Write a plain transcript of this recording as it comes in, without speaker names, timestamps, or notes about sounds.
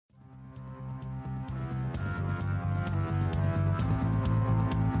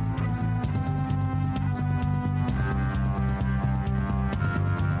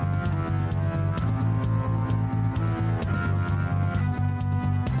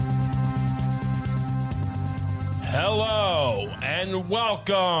Hello and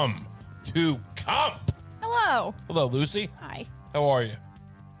welcome to Comp. Hello. Hello, Lucy. Hi. How are you?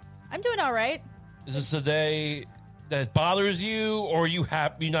 I'm doing all right. Is this a day that bothers you, or are you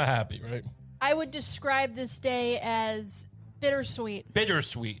happy? You're not happy, right? I would describe this day as bittersweet.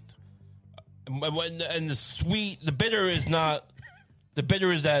 Bittersweet. And the sweet, the bitter is not. The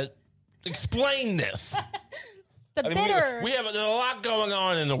bitter is that. Explain this. Bitter. There's a lot going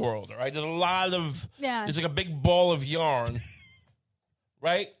on in the world, all right? There's a lot of. Yeah. It's like a big ball of yarn,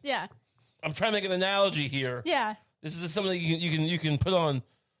 right? Yeah. I'm trying to make an analogy here. Yeah. This is something that you can put on,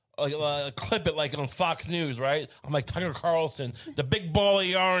 clip it like on Fox News, right? I'm like Tucker Carlson, the big ball of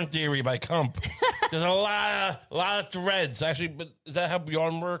yarn theory by Kump. There's a lot of threads actually, but is that how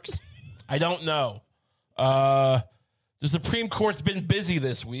yarn works? I don't know. The Supreme Court's been busy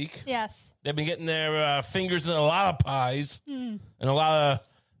this week. Yes. They've been getting their fingers in a lot of pies and a lot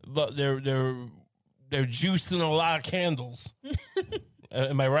of they're juicing a lot of candles.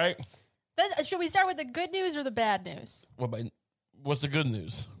 Am I right? Should we start with the good news or the bad news? What's the good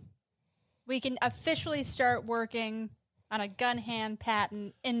news? We can officially start working on a gun hand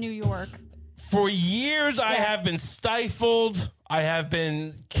patent in New York. For years, I have been stifled. I have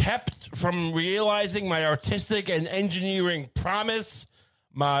been kept from realizing my artistic and engineering promise,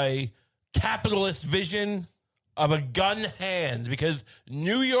 my capitalist vision of a gun hand, because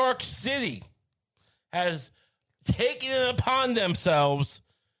New York City has taken it upon themselves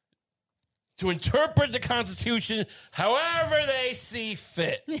to interpret the Constitution however they see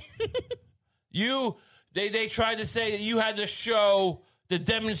fit. They tried to say that you had to show to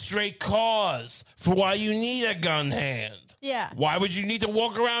demonstrate cause for why you need a gun hand. Yeah. Why would you need to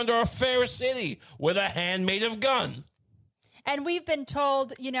walk around our fair city with a hand made of gun? And we've been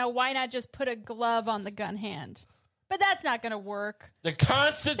told, why not just put a glove on the gun hand? But that's not going to work. The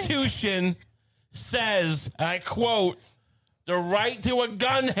Constitution says, and I quote, the right to a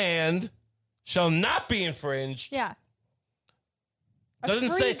gun hand shall not be infringed. Yeah. It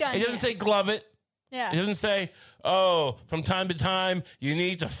doesn't say glove it. Yeah. It doesn't say, from time to time you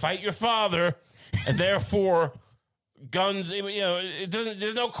need to fight your father, and therefore guns. It doesn't.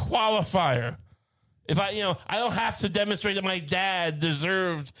 There's no qualifier. If I don't have to demonstrate that my dad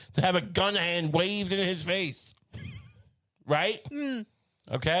deserved to have a gun hand waved in his face, right?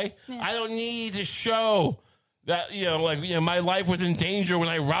 Okay. Yeah. I don't need to show that my life was in danger when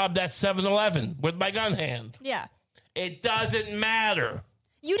I robbed that 7-Eleven with my gun hand. Yeah. It doesn't matter.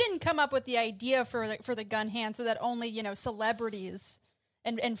 You didn't come up with the idea for the gun hand so that only, celebrities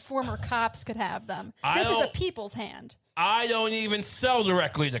and former cops could have them. This is a people's hand. I don't even sell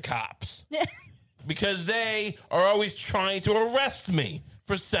directly to cops because they are always trying to arrest me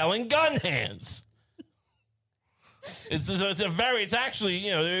for selling gun hands. It's actually,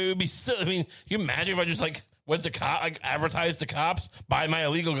 it would be silly. I mean, can you imagine if I just went to advertise to cops, buy my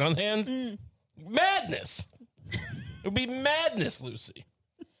illegal gun hand? Madness. It would be madness, Lucy.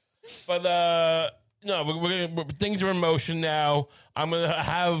 But no, things are in motion now. I'm gonna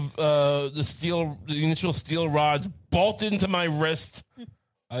have the initial steel rods bolted into my wrist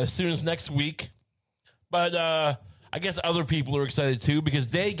as soon as next week. But I guess other people are excited too because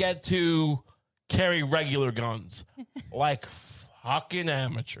they get to carry regular guns like fucking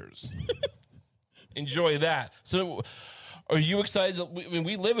amateurs. Enjoy that. So, are you excited?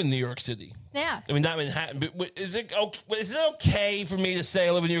 We live in New York City. Yeah. I mean, not Manhattan, but is it okay for me to say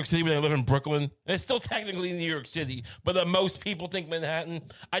I live in New York City when I live in Brooklyn? It's still technically New York City, but most people think Manhattan.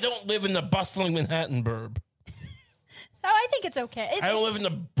 I don't live in the bustling Manhattan burb. Oh, I think it's okay. I don't live in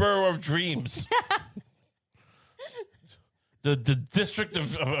the borough of dreams. the district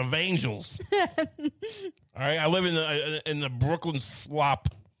of angels. All right, I live in the Brooklyn slop.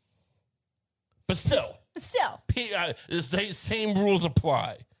 But still. The same rules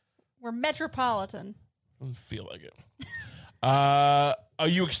apply. We're metropolitan. Doesn't feel like it. Are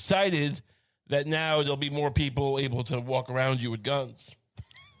you excited that now there'll be more people able to walk around you with guns?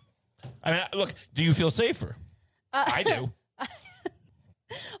 I mean, look, do you feel safer? I do.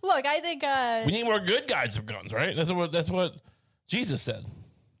 Look, I think we need more good guys with guns, right? That's what Jesus said.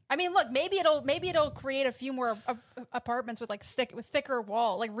 I mean, look, maybe it'll create a few more apartments with thicker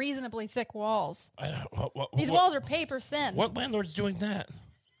wall, like reasonably thick walls. These walls are paper thin. What landlord's doing that?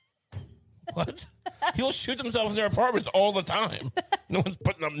 What? People shoot themselves in their apartments all the time. No one's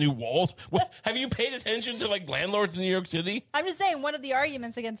putting up new walls. Have you paid attention to landlords in New York City? I'm just saying one of the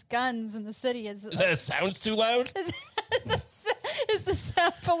arguments against guns in the city is that it sounds too loud? is the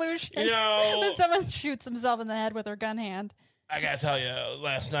sound pollution. When someone shoots himself in the head with their gun hand. I gotta tell you,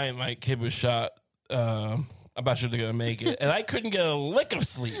 last night my kid was shot. A about you they're going to make it. And I couldn't get a lick of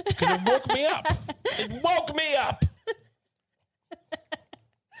sleep because it woke me up. It woke me up.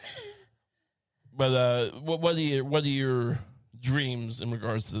 But what are your dreams in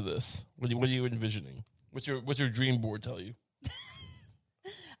regards to this? What are you envisioning? What's your dream board tell you?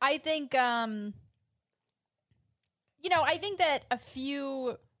 I think I think that a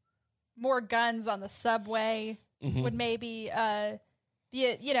few more guns on the subway would maybe be I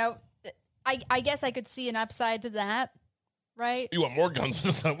guess I could see an upside to that. Right? You want more guns on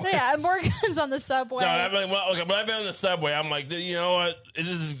the subway? Yeah, more guns on the subway. No, I mean, when I've been on the subway, I'm like, you know what? It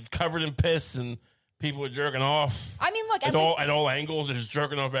is covered in piss and people are jerking off. I mean, look, at all angles, there's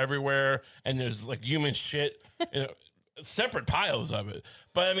jerking off everywhere, and there's like human shit, separate piles of it.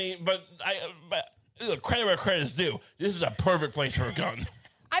 But I mean, but look, credit where credit is due. This is a perfect place for a gun.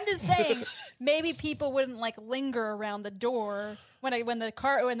 I'm just saying, maybe people wouldn't like linger around the door when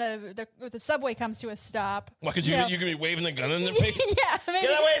the subway comes to a stop. Why? Because you can be waving the gun in the face. Yeah, maybe.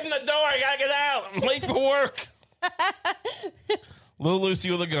 Get away from the door! I gotta get out. I'm late for work. Little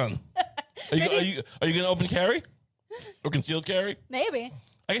Lucy with a gun. Are you gonna open carry or concealed carry? Maybe.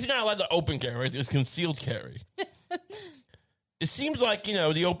 I guess you're not allowed to open carry. Right? It's concealed carry. It seems like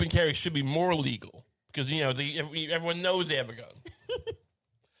the open carry should be more legal because everyone knows they have a gun.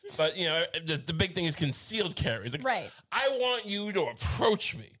 But, the big thing is concealed carry. It's like, right. I want you to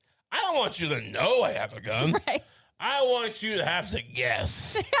approach me. I don't want you to know I have a gun. Right. I want you to have to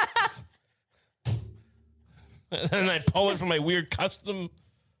guess. And then I pull it from my weird custom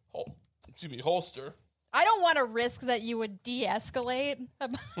holster. I don't want to risk that you would de-escalate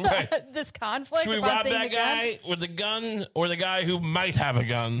this conflict. Should we rob that guy with the gun or the guy who might have a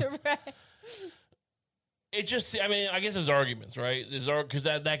gun? Right. It just, I guess there's arguments, right? Because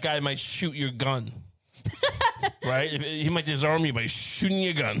that guy might shoot your gun, right? He might disarm you by shooting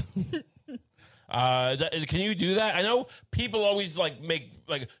your gun. Can you do that? I know people always make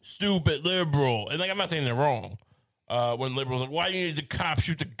stupid liberal, and I'm not saying they're wrong. When liberals why do you need the cop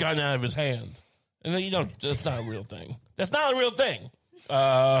shoot the gun out of his hand? And then that's not a real thing. That's not a real thing.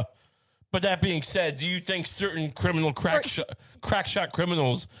 But that being said, do you think certain crack shot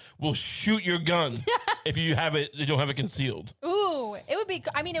criminals will shoot your gun if you don't have it concealed? Ooh, it would be.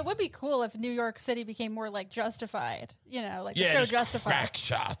 I mean, it would be cool if New York City became more like Justified. The show Justified.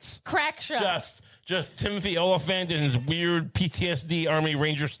 Crack shots. Just Timothy Oliphant and his weird PTSD Army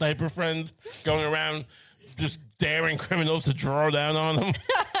Ranger sniper friend going around just daring criminals to draw down on them.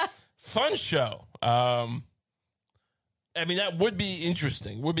 Fun show. That would be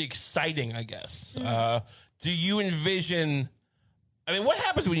interesting. Would be exciting, I guess. Do you envision? What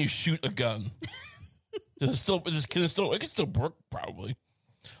happens when you shoot a gun? Can it still work? Probably.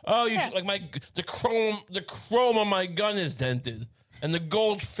 Oh, the chrome on my gun is dented, and the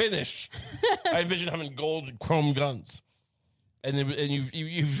gold finish. I envision having gold chrome guns, and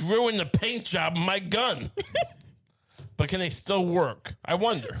you've ruined the paint job of my gun. But can they still work? I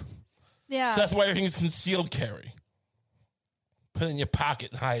wonder. Yeah. So that's why everything is concealed carry. Put it in your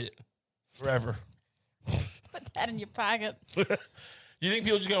pocket and hide it forever. Put that in your pocket. Do you think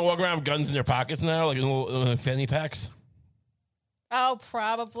people are just going to walk around with guns in their pockets now, like in little fanny packs? Oh,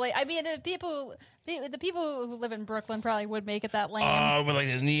 probably. The people who live in Brooklyn probably would make it that lame. Oh, but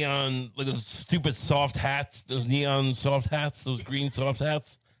the neon, those stupid soft hats, those neon soft hats, those green soft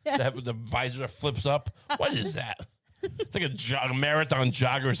hats that have the visor that flips up. What is that? It's like a marathon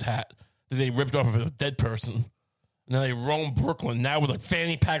jogger's hat that they ripped off of a dead person. And then they roam Brooklyn now with a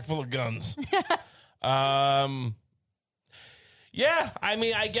fanny pack full of guns. Yeah,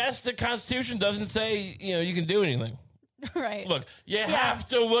 I guess the Constitution doesn't say, you can do anything. Right. Look, you have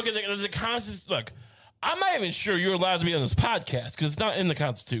to look at the Constitution. Look, I'm not even sure you're allowed to be on this podcast because it's not in the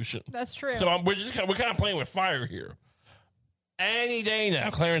Constitution. That's true. So we're kind of playing with fire here. Any day now,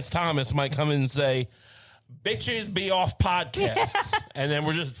 Clarence Thomas might come in and say, bitches be off podcasts. And then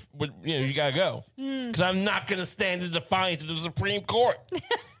you got to go. Because I'm not going to stand in defiance of the Supreme Court.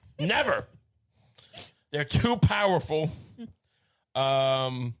 Never. They're too powerful.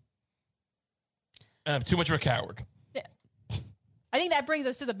 And I'm too much of a coward. Yeah. I think that brings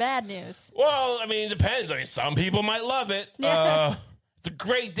us to the bad news. Well, it depends. Some people might love it. Yeah. It's a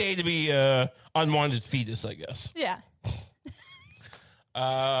great day to be unwanted fetus, I guess. Yeah.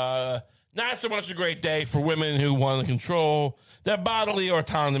 Not so much a great day for women who want to control their bodily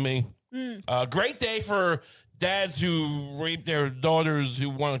autonomy. Great day for dads who rape their daughters who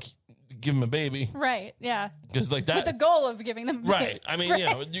want to give them a baby. Right, yeah. Because that with the goal of giving them a right.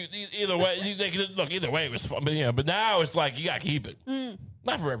 Either way, they could look. Either way, it was fun. But now it's like you got to keep it.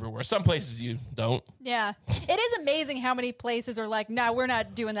 Not for everywhere. Some places you don't. Yeah. It is amazing how many places are like, no, we're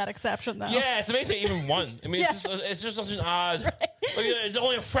not doing that exception, though. Yeah, it's amazing even one. I mean, Yeah. it's just such an odd. Like, it's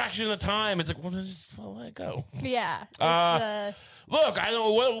only a fraction of the time. It's like, well, just let it go. Yeah. Look, I don't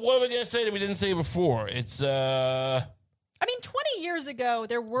know. What are we going to say that we didn't say before? It's, I mean, 20 years ago,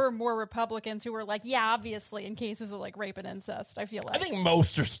 there were more Republicans who were like, yeah, obviously, in cases of like rape and incest, I feel like. I think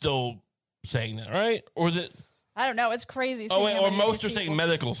most are still saying that, right? Or is it? I don't know. It's crazy. Oh, wait, seeing how or many of most are these saying people-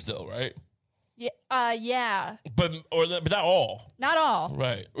 medical still, right? Yeah. Yeah. But not all. Not all.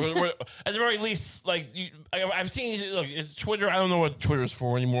 Right. At the very least, like, I've seen, look, it's Twitter. I don't know what Twitter's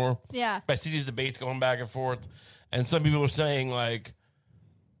for anymore. Yeah. But I see these debates going back and forth, and some people are saying, like,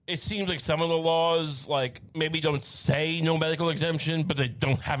 it seems like some of the laws, like, maybe don't say no medical exemption, but they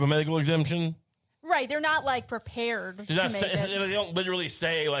don't have a medical exemption. Right. They're not like prepared. They don't, to make it. they don't literally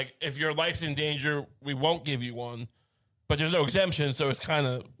say, like, if your life's in danger, we won't give you one. But there's no exemption, so it's kind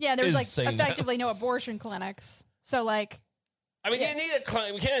of Yeah, there's like saying that. effectively no abortion clinics. So like, I mean, you need a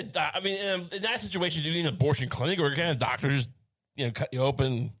clinic. We can't. I mean, in that situation, do you need an abortion clinic, or can a doctor just, cut you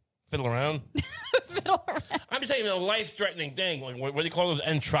open, fiddle around? fiddle around. I'm just saying, a life-threatening thing. Like, what do you call those?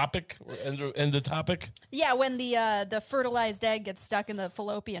 Entropic or endotopic? Yeah, when the fertilized egg gets stuck in the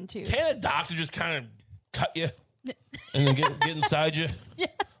fallopian tube. Can a doctor just kind of cut you and then get inside you? Yeah.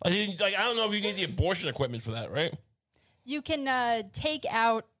 Like, I don't know if you need the abortion equipment for that, right? You can take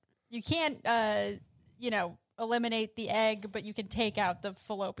out. You can't, eliminate the egg, but you can take out the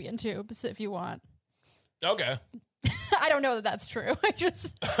fallopian tubes if you want. Okay. I don't know that that's true. I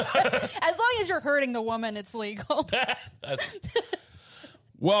just, as long as you're hurting the woman, it's legal. That's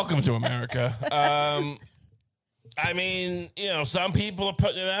welcome to America. I mean, some people are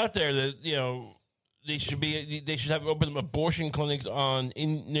putting it out there that they should have open abortion clinics on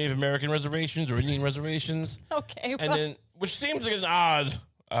Native American reservations or Indian reservations. Okay, And then, which seems like an odd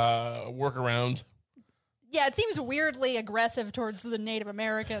workaround. yeah, it seems weirdly aggressive towards the Native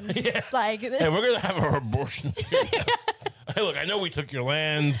Americans. Yeah. Like, Hey, we're gonna have our abortions here now. Hey, look, I know we took your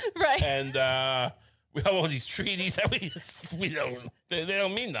land, Right. And we have all these treaties that we don't. They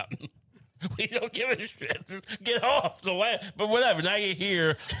don't mean nothing. We don't give a shit. Just get off the land. But whatever. Now you're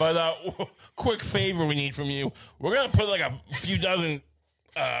here. But quick favor we need from you. We're gonna put like a few dozen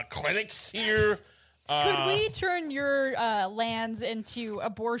clinics here. could we turn your lands into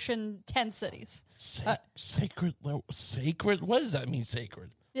abortion tent cities? Sacred? What does that mean? Sacred?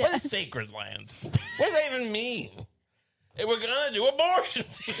 Yeah. What is sacred land? What does that even mean? Hey, we're gonna do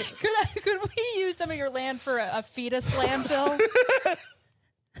abortions here. Could we use some of your land for a fetus landfill?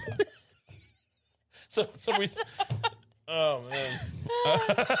 So we. Oh man.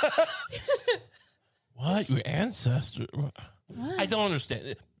 What? Your ancestor? What? I don't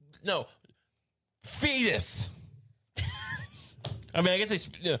understand. No, fetus. I mean, I guess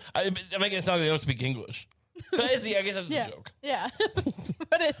they. I make it sound like they don't speak English. But I guess that's Yeah, the joke. yeah.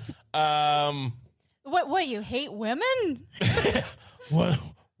 But it's what you hate women? What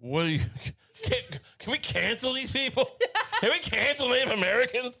do you? Can we cancel these people? Can we cancel Native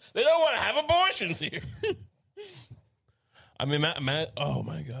Americans? They don't want to have abortions here. I mean, Matt. Oh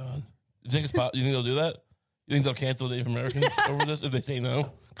my God! You think they'll do that? You think they'll cancel Native Americans over this if they say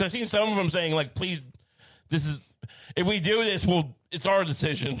no? Because I've seen some of them saying like, "Please, this is if we do this, it's our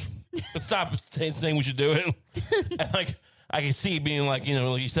decision. But stop saying we should do it." And like, I can see being like,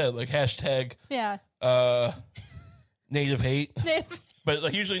 like you said, like hashtag Yeah. Native hate. But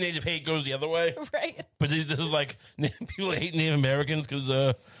like usually Native hate goes the other way. Right. But this is like people hate Native Americans because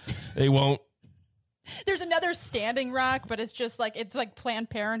they won't. There's another Standing Rock, but it's like Planned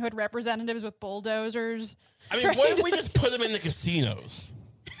Parenthood representatives with bulldozers. I mean, what if we just put them in the casinos?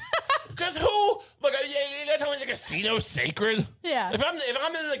 Because look, you gotta tell me the casino's sacred. Yeah. If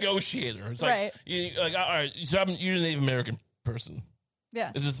I'm a negotiator, it's like, Right. all right, so you're a Native American person.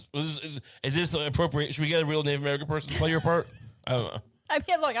 Yeah. Is this appropriate? Should we get a real Native American person to play your part? I don't know. I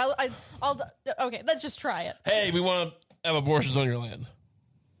mean, look, I'll okay, let's just try it. Hey, we want to have abortions on your land.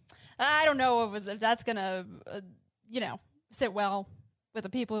 I don't know if that's gonna, sit well with the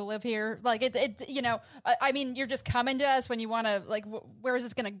people who live here. Like I mean, you're just coming to us when you want to. Like, where is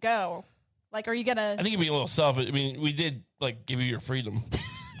this gonna go? Like, are you gonna? I think you're being a little selfish. I mean, we did like give you your freedom,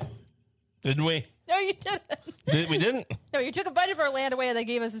 didn't we? No, you didn't. We didn't. No, you took a bunch of our land away and they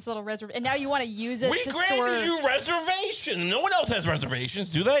gave us this little reservation, and now you want to use it We to granted store. you reservation. No one else has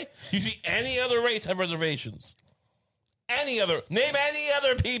reservations, do they? You see any other race have reservations? Name any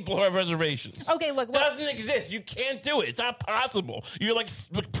other people who have reservations. Okay, look. Doesn't exist. You can't do it. It's not possible. You're like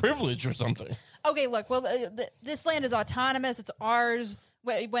privileged or something. Okay, look. Well, this land is autonomous. It's ours.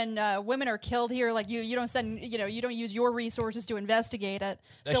 when women are killed here, like you don't send, you don't use your resources to investigate it.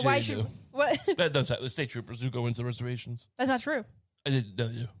 So Actually, why they should do. what? That does happen. The state troopers do go into the reservations. That's not true. I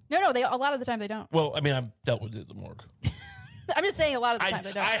do. No, they a lot of the time they don't. Well, I mean, I've dealt with it at the morgue. I'm just saying a lot of the time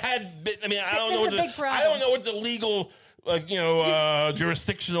they don't. I had been, I mean, I don't This know is what a big problem. I don't know what the legal,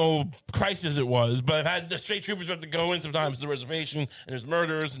 jurisdictional crisis it was, but I've had the state troopers have to go in sometimes to the reservation, and there's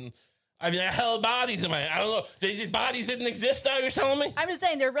murders, and I mean, I held bodies in my, I don't know, these bodies didn't exist now, you're telling me? I'm just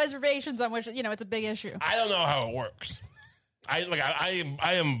saying there are reservations on which it's a big issue. I don't know how it works.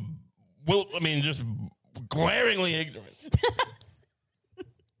 I am just glaringly ignorant.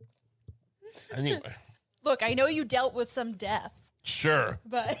 Anyway. Look, I know you dealt with some death, Sure.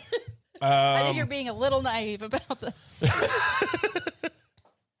 but I think you're being a little naive about this.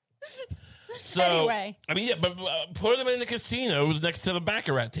 So, Anyway. I mean, yeah, but put them in the casinos next to the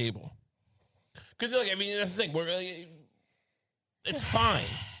baccarat table. Because, look, I mean, that's the thing. It's fine.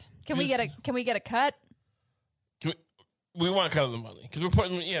 Can we get a cut? We want to cut the money because we're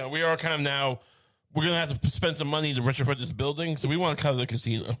putting, we are kind of now. We're gonna have to spend some money to retrofit this building, so we want to cut the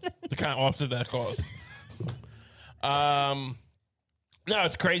casino to kind of offset that cost. No,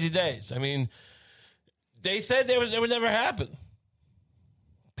 it's crazy days. I mean, they said they would never happen.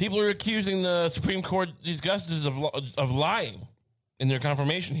 People are accusing the Supreme Court, these justices, of lying in their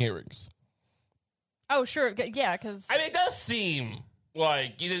confirmation hearings. Oh, sure, yeah, because I mean, it does seem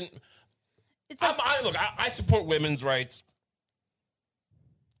like you didn't. it's like, I support women's rights.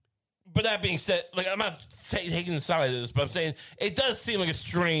 But that being said, like I'm not taking the side of this, but I'm saying it does seem like a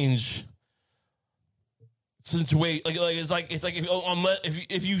strange situation. Like it's like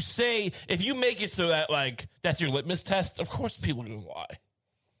if you make it so that like that's your litmus test, of course people are gonna lie.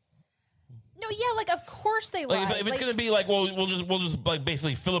 no, yeah, like of course they lie. Like if it's gonna be like, well, we'll just like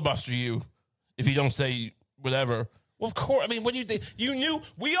basically filibuster you if you don't say whatever. Well, of course. I mean, what do you think?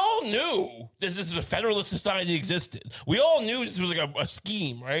 We all knew this is a Federalist Society existed. We all knew this was like a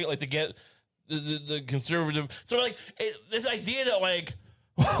scheme, right? Like to get the conservative. So like this idea that like,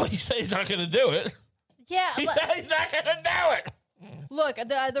 well, he said he's not going to do it. Yeah, He said he's not going to do it. look,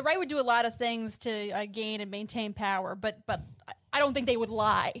 the right would do a lot of things to gain and maintain power, but I don't think they would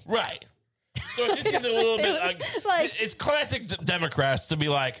lie. Right. So it just seems a little bit Like- it's classic Democrats to be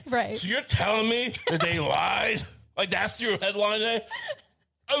like, Right. So you're telling me that they lied? Like that's your headline today?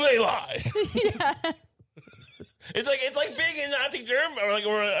 Oh, they lied. Yeah. It's like being in Nazi Germany,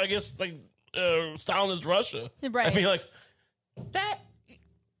 or I guess like Stalinist Russia. Right. I mean, like that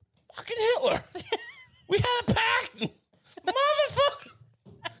fucking Hitler. We had a pact, motherfucker.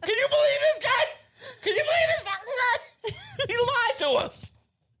 Can you believe this guy? Can you believe this fucking guy? He lied to us.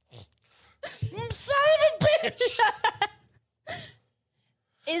 Son of a bitch.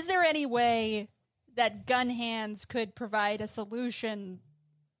 Is there any way that gun hands could provide a solution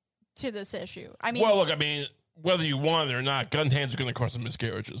to this issue? I mean, Well, look, I mean, whether you want it or not, gun hands are going to cause some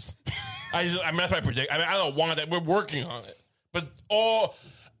miscarriages. I mean, that's my predict. I mean, I don't want that. We're working on it, but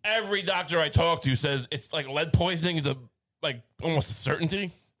every doctor I talk to says it's like lead poisoning is almost a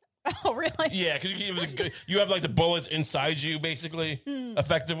certainty. oh really? Yeah, because you have like the bullets inside you, basically,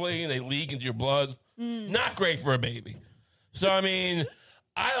 effectively, and they leak into your blood. Not great for a baby. So I mean,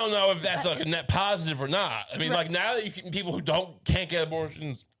 I don't know if that's like a net positive or not. I mean, Right. like now that people who can't get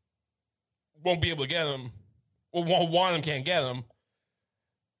abortions won't be able to get them, or won't want them, can't get them.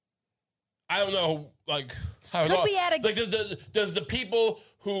 I don't know, like how. Could we add a- like does the people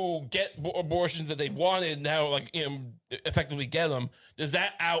who get abortions that they wanted now effectively get them? Does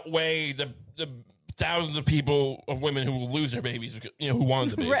that outweigh the thousands of women who will lose their babies, who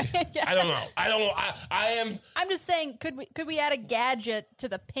wanted the baby? Right, yeah. I don't know. I am. I'm just saying, could we add a gadget to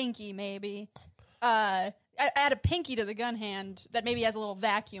the pinky, maybe? Add a pinky to the gun hand that maybe has a little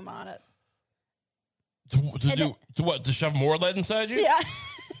vacuum on it. To what? To shove more lead inside you? Yeah.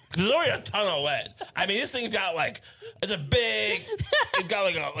 Because there's already a ton of lead. I mean, this thing's got it's got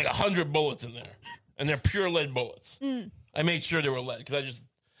like 100 bullets in there, and they're pure lead bullets. I made sure they were lead because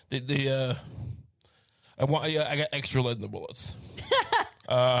I got extra lead in the bullets.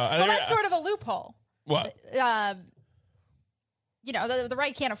 Well, that's sort of a loophole. What? The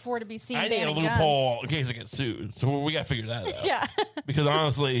right can't afford to be seen I need a banning loophole in case I get sued. So we got to figure that out. guns. Yeah. Because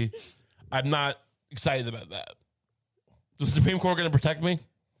honestly, I'm not excited about that. Is the Supreme Court going to protect me?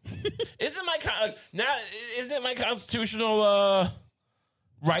 Isn't my constitutional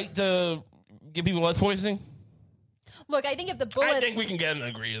right to give people lead poisoning? Look, I think if the bullets, I think we can get them to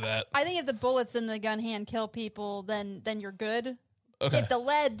agree to that. I think if the bullets in the gun hand kill people, then you're good. Okay. If the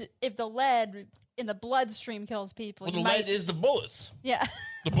lead in the bloodstream kills people, Well, you the might, lead is the bullets. yeah.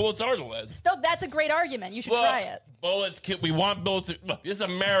 The bullets are the lead. No, that's a great argument. You should try it. Bullets kill. We want bullets. Look, this is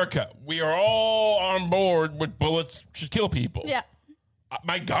America. We are all on board with bullets should kill people. Yeah.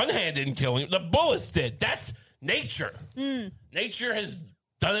 My gun hand didn't kill him. The bullets did. That's nature. Nature has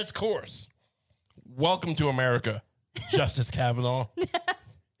done its course. Welcome to America, Justice Kavanaugh.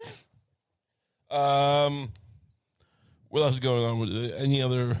 What else is going on with it? Any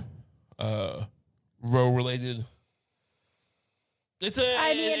other Roe related? It's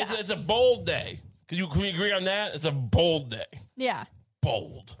a bold day. Can we agree on that? It's a bold day. Yeah.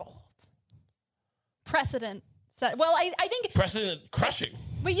 Bold. Precedent set. Well, I think Precedent crushing.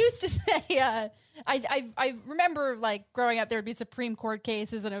 we used to say, I remember like growing up, there would be Supreme Court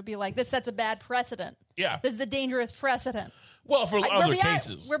cases and it would be like, this sets a bad precedent. Yeah. This is a dangerous precedent. Well, for other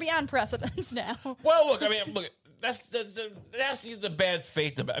cases. We're beyond precedents now. Well, look, I mean, look, that's the bad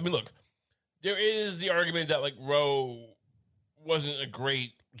faith about. I mean, look, there is the argument that like Roe wasn't a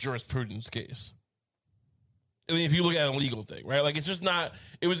great jurisprudence case. I mean, if you look at a legal thing, right? Like, it's just not.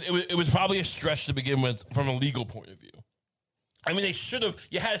 It was probably a stretch to begin with from a legal point of view. I mean, they should have.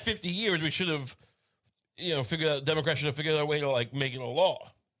 You had 50 years. We should have, figured out. Democrats should have figured out a way to like make it a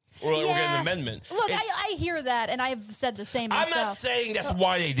law. Or get an amendment. Look, I hear that, and I've said the same myself. I'm not saying that's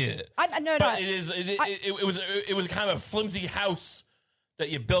why they did it. No. It was kind of a flimsy house that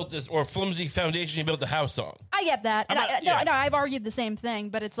you built this, or a flimsy foundation you built the house on. I get that. I've argued the same thing,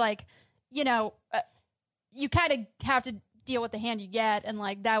 but it's like, you kind of have to deal with the hand you get, and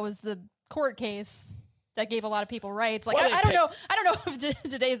like that was the court case that gave a lot of people rights. Like, I don't know if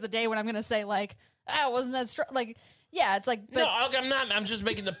today's the day when I'm going to say like, wasn't that like. Yeah, it's like... But, no, I'm not. I'm just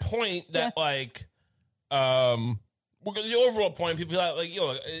making the point that, like, the overall point, people are like,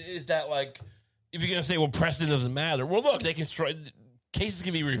 is that, like, if you're going to say, well, precedent doesn't matter, well, look, cases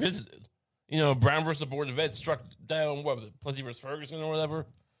can be revisited. Brown versus Board of Ed struck down, what was it, Plessy versus Ferguson or whatever?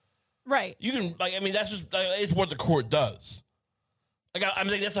 Right. You can, like, I mean, that's just, it's what the court does. Like, I'm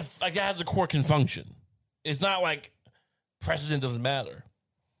saying that's how the court can function. It's not like precedent doesn't matter.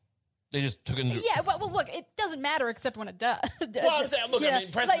 They just took it into... Yeah, well, look, it doesn't matter except when it does. Well, I'm saying, look, I mean,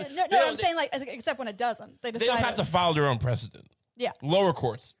 precedent... I'm saying, like, except when it doesn't. They don't have to follow their own precedent. Yeah. Lower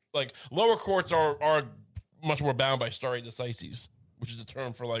courts are much more bound by stare decisis, which is a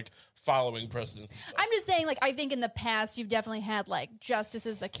term for, like, following precedents. I'm just saying, like, I think in the past you've definitely had, like,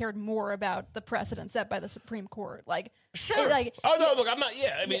 justices that cared more about the precedent set by the Supreme Court. Like... Sure. Like, look, I'm not...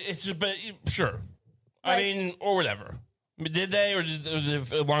 Yeah, I mean, it's just... But, sure. Like, I mean, or whatever. Did they, or was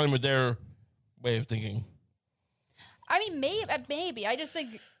it align with their way of thinking? I mean, maybe. I just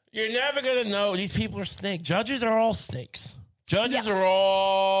think... You're never going to know. These people are snakes. Judges are all snakes. Judges are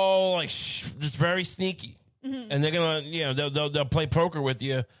all, like, just very sneaky. Mm-hmm. And they're going to, they'll play poker with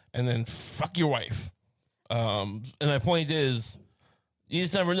you and then fuck your wife. And my point is, you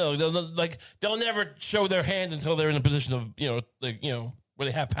just never know. They'll never show their hand until they're in a position of, where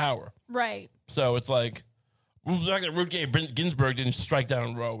they have power. Right. So it's like... Like Ruth Bader Ginsburg didn't strike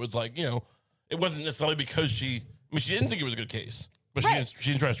down Roe. It was like, it wasn't necessarily because she didn't think it was a good case, but she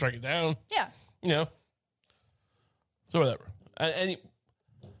didn't try to strike it down. Yeah. So whatever. What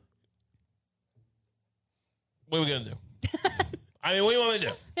are we going to do? I mean, what do you want me to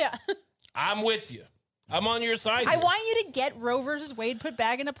do? Yeah. I'm with you. I'm on your side. I want you to get Roe versus Wade put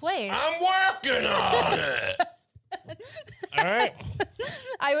back into place. I'm working on it. All right.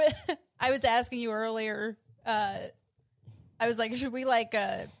 I was asking you earlier. I was like, should we like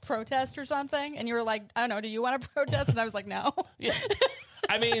protest or something? And you were like, I don't know. Do you want to protest? And I was like, no. Yeah.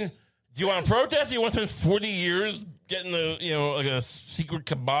 I mean, do you want to protest? Or do you want to spend 40 years getting like a secret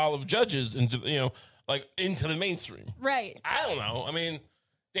cabal of judges into into the mainstream? Right. I don't know. I mean,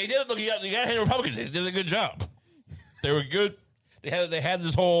 they did. Look, you got to hand Republicans. They did a good job. They were good. They had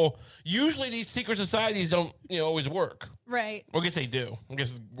this whole. Usually, these secret societies don't always work. Right. Well, I guess they do. I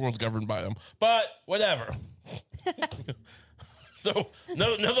guess the world's governed by them. But whatever. So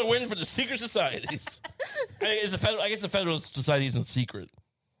another win for the secret societies. I guess the Federalist Society isn't secret.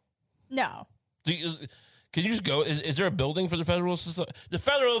 No. Can you just go? Is there a building for the Federalist Society? The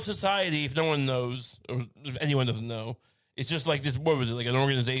Federalist Society, if no one knows, or if anyone doesn't know, it's just like this. What was it? Like an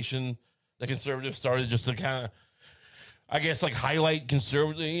organization that conservatives started just to kind of, I guess, like highlight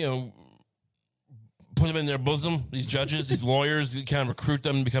conservative, put them in their bosom. These judges, these lawyers, kind of recruit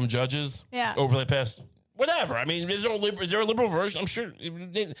them to become judges. Yeah. Over the past, whatever. I mean, is there a liberal version? I'm sure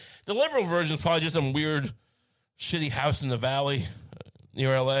the liberal version is probably just some weird, shitty house in the valley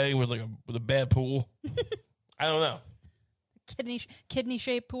near LA with a bad pool. I don't know. Kidney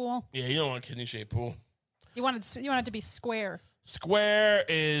shaped pool. Yeah, you don't want a kidney shaped pool. You want it to be square. Square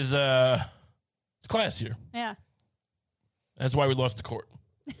is it's classier. Yeah. That's why we lost the court.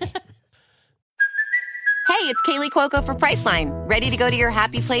 Hey, it's Kaylee Cuoco for Priceline. Ready to go to your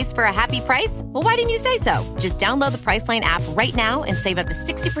happy place for a happy price? Well, why didn't you say so? Just download the Priceline app right now and save up to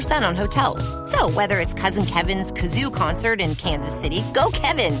 60% on hotels. So whether it's Cousin Kevin's Kazoo Concert in Kansas City, go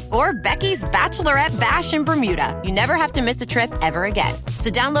Kevin, or Becky's Bachelorette Bash in Bermuda, you never have to miss a trip ever again.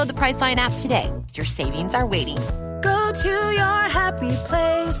 So download the Priceline app today. Your savings are waiting. Go to your happy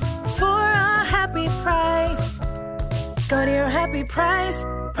place for a happy price. Go to your happy price,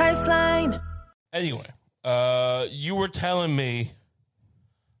 Priceline. Anyway, you were telling me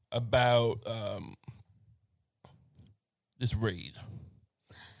about this raid.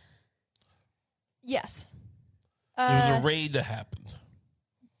 Yes. There was a raid that happened.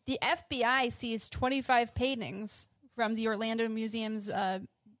 The FBI seized 25 paintings from the Orlando Museum's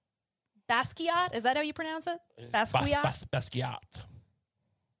Basquiat. Is that how you pronounce it? Basquiat? Basquiat.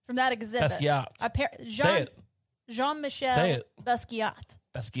 From that exhibit. Basquiat. Say it. Jean-Michel Say it. Basquiat.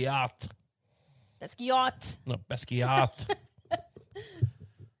 Basquiat. Basquiat. No, Basquiat.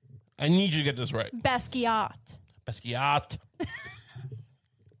 I need you to get this right. Basquiat. Basquiat.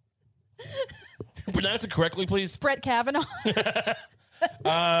 Pronounce it correctly, please. Brett Kavanaugh. Yeah,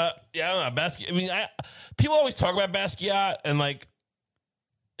 I don't know. Basquiat. I mean, people always talk about Basquiat and like,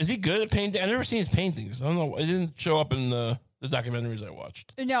 is he good at painting? I've never seen his paintings. I don't know. It didn't show up in the documentaries I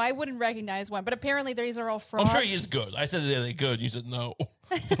watched. No, I wouldn't recognize one, but apparently these are all frauds. I'm sure he is good. I said they're good. You said no.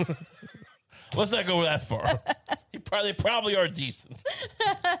 Let's not go that far. They probably are decent.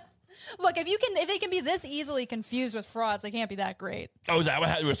 Look, if they can be this easily confused with frauds, they can't be that great. Oh, is that what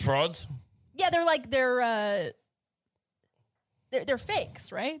happened? It was frauds? Yeah, they're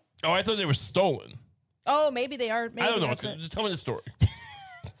fakes, right? Oh, I thought they were stolen. Oh, maybe they are. Maybe I don't know. that's it. Just tell me the story.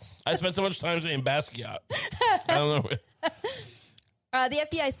 I spent so much time saying Basquiat. I don't know. The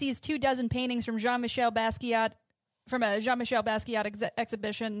FBI seized 24 paintings from Jean-Michel Basquiat from a Jean-Michel Basquiat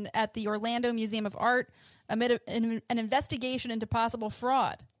exhibition at the Orlando Museum of Art amid an investigation into possible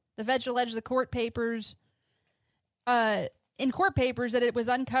fraud. The feds alleged in court papers that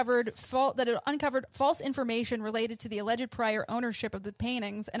it uncovered false information related to the alleged prior ownership of the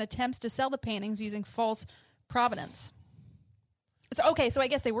paintings and attempts to sell the paintings using false provenance. So I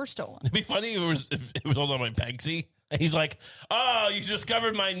guess they were stolen. It'd be funny if it was all done by Banksy. And he's like, "Oh, you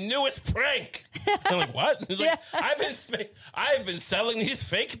discovered my newest prank." I'm like, "What?" He's like, "I've been selling these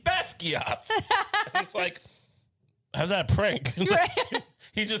fake Basquiats." It's like, how's that a prank? Right.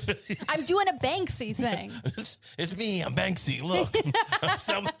 He's just. I'm doing a Banksy thing. It's me. I'm Banksy. Look,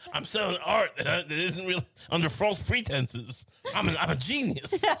 I'm selling art that isn't really under false pretenses. I'm a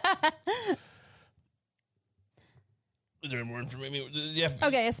genius. Is there more information?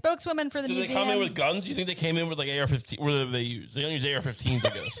 Okay, a spokeswoman for the museum. Did they come in with guns? You think they came in with like AR-15? What do they use? They don't use AR-15s, I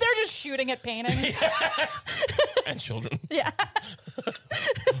guess. They're just shooting at paintings. And children. Yeah.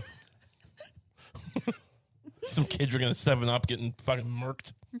 Some kid drinking a 7-Up getting fucking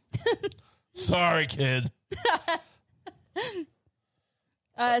murked. Sorry, kid.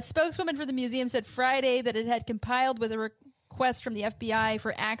 A spokeswoman for the museum said Friday that it had compiled with a request from the FBI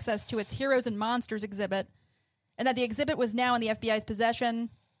for access to its Heroes and Monsters exhibit, and that the exhibit was now in the FBI's possession.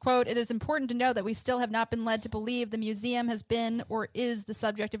 Quote, "It is important to note that we still have not been led to believe the museum has been or is the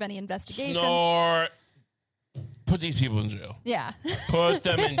subject of any investigation." Snort. Put these people in jail. Yeah. Put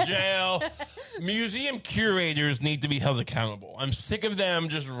them in jail. Museum curators need to be held accountable. I'm sick of them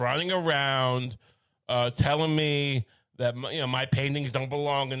just running around telling me that my paintings don't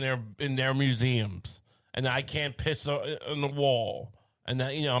belong in their museums, and I can't piss on the wall. And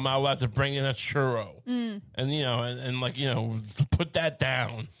that, I'm not allowed to bring in a churro. And, and put that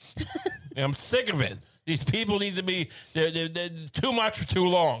down. I'm sick of it. These people need to be, they're too much for too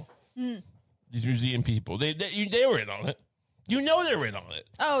long. These museum people. They were in on it. They're in on it.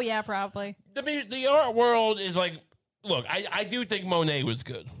 Oh, yeah, probably. The art world is like, look, I do think Monet was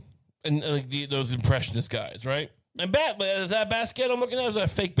good. And like those impressionist guys, right? And is that Basquiat I'm looking at? Or is that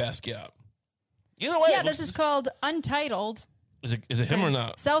fake Basquiat? Either way. Yeah, this is called Untitled. Is it him or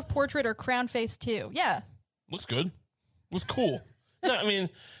not? Self-Portrait or Crown Face 2. Yeah. Looks good. Looks cool. No, I mean,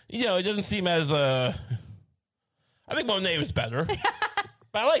 it doesn't seem as I think Monet was better. But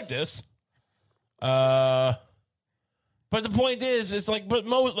I like this. But the point is, it's like,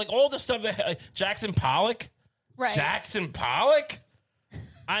 all the stuff that Jackson Pollock. Right. Jackson Pollock?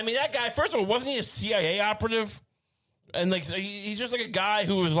 I mean, that guy, first of all, wasn't he a CIA operative? And like, he's just like a guy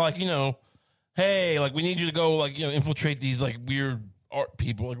who was like, hey, like, we need you to go, like, infiltrate these, like, weird art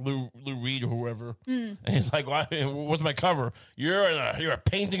people, like Lou Reed or whoever. And he's like, what's my cover? You're a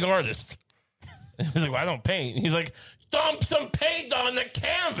painting artist. And he's like, well, I don't paint. And he's like, dump some paint on the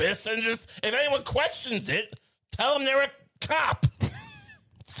canvas and just, if anyone questions it, tell them they're a cop.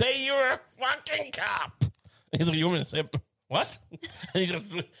 Say you're a fucking cop. And he's like, you want me to say what? And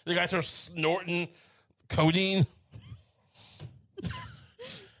the guy starts snorting codeine.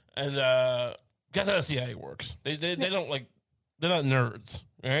 And guess how the CIA works. They don't like, they're not nerds,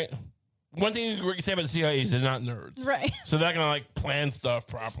 right? One thing you can say about the CIA is they're not nerds. Right. So they're not going to like plan stuff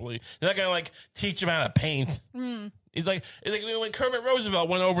properly. They're not going to like teach them how to paint. It's like when Kermit Roosevelt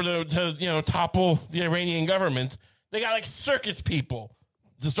went over to topple the Iranian government, they got like circus people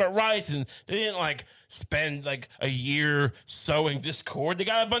to start riots, and they didn't like spend like a year sowing discord. They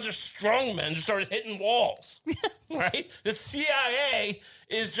got a bunch of strong men who started hitting walls. Right? The CIA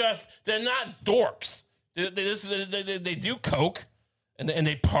is just, they're not dorks. They do coke and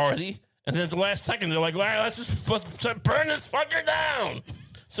they party, and then at the last second they're like, all right, let's burn this fucker down.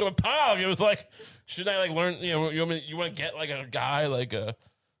 So with Pog, it was like, should I like learn? You want to get like a guy like how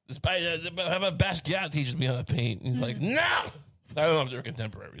about Basquiat teaches me how to paint? And he's like, no. I don't know if they're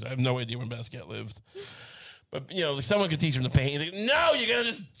contemporaries. I have no idea when Basquiat lived. But, someone could teach him to paint. He's like, no, you're going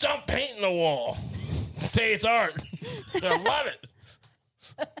to just dump paint in the wall. Say it's art. I love it.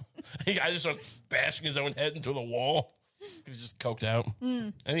 The guy just starts bashing his own head into the wall. He's just coked out.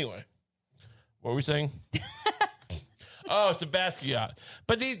 Anyway, what were we saying? Oh, it's a Basquiat.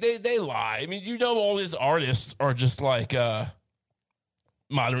 But they lie. I mean, all these artists are just like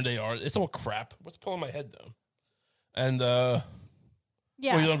modern day art. It's all crap. What's pulling my head down? And,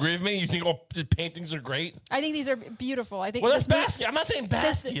 yeah. You don't agree with me? You think all the paintings are great? I think these are beautiful. I think that's Basquiat. I'm not saying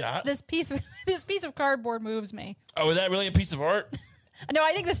Basquiat. This piece of cardboard moves me. Oh, is that really a piece of art? No,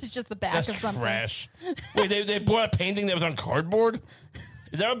 I think this is just the back That's of something. Trash. Wait, they bought a painting that was on cardboard?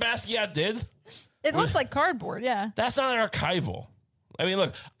 Is that what Basquiat did? It looks like cardboard, yeah. That's not archival. I mean,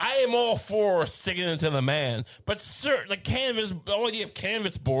 look, I am all for sticking it to the man, but the whole idea of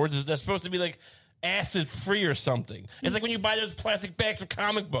canvas boards is they're supposed to be like acid free or something. It's like when you buy those plastic bags of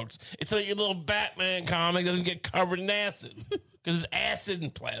comic books. It's so that your little Batman comic doesn't get covered in acid because it's acid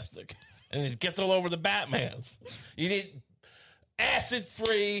in plastic and it gets all over the Batmans. You need acid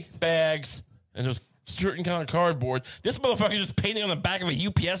free bags and there's certain kind of cardboard. This motherfucker just painting on the back of a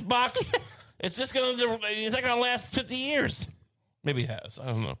UPS box. It's not gonna last 50 years. Maybe it has. I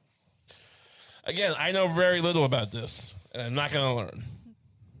don't know. Again, I know very little about this, and I'm not gonna learn.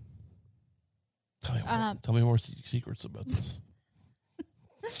 Tell me more secrets about this.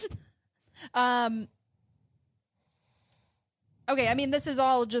 Okay, I mean, this is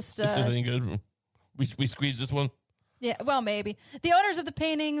all just... Is anything good? We squeezed this one? Yeah, well, maybe. The owners of the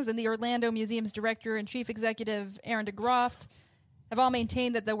paintings and the Orlando Museum's director and chief executive, Aaron DeGroft, have all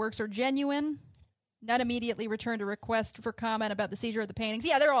maintained that the works are genuine. None immediately returned a request for comment about the seizure of the paintings.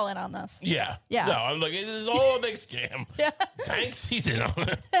 Yeah, they're all in on this. Yeah. Yeah. No, I'm like, this is all a big scam. Yeah. Thanks, he's in on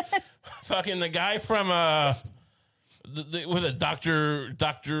it. Fucking the guy from Dr.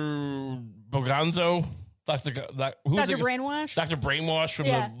 Boganzo. Dr. Brainwash? Dr. Brainwash from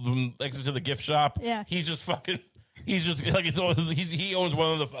the exit to the gift shop. Yeah. He's just like he owns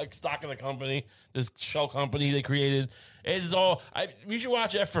one of the stock of the company, this shell company they created. It's all you should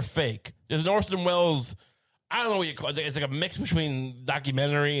watch F for Fake. There's an Orson Welles. I don't know what you call it. It's like a mix between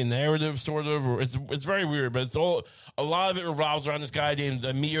documentary and narrative, sort of. Or it's very weird, but a lot of it revolves around this guy named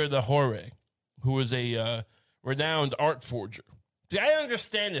Amir the Hore, who is a renowned art forger. See, I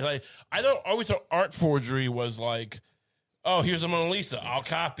understand this. I always thought art forgery was like, oh, here's a Mona Lisa, I'll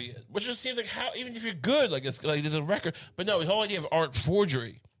copy it. Which just seems like even if you're good, like it's like there's a record. But no, the whole idea of art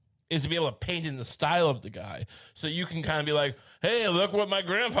forgery is to be able to paint in the style of the guy. So you can kind of be like, hey, look what my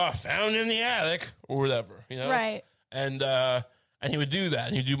grandpa found in the attic or whatever, Right. And he would do that.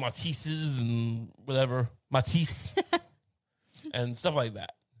 And he'd do Matisse's and whatever. Matisse. And stuff like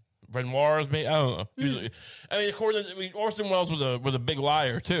that. Renoir's made, I don't know. Orson Welles was a big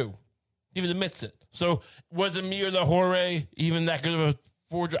liar too. He even admits it. So was Amir the Hore even that good of a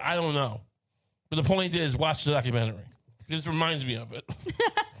forger? I don't know. But the point is, watch the documentary. This reminds me of it.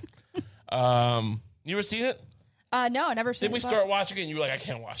 You ever seen it? No, I never seen it. Did we start watching it and you were like, I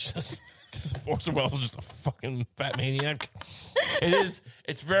can't watch this? Because Orson Welles is just a fucking fat maniac.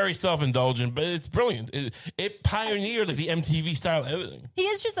 It's very self-indulgent, but it's brilliant. It pioneered the MTV style editing. He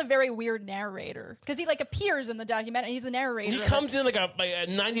is just a very weird narrator because he appears in the documentary. He's the narrator. He comes in at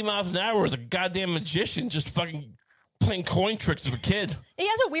 90 miles an hour as a goddamn magician, just fucking playing coin tricks with a kid. He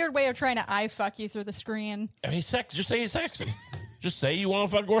has a weird way of trying to eye fuck you through the screen. I mean, he's sexy. Just say he's sexy. Just say you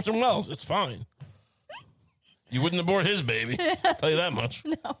want to fuck Orson Welles. It's fine. You wouldn't abort his baby. I'll tell you that much.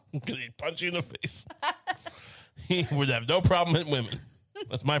 No. Because he'd punch you in the face. He would have no problem hitting women.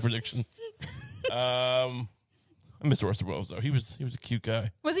 That's my prediction. I miss Orson Welles, though. He was a cute guy.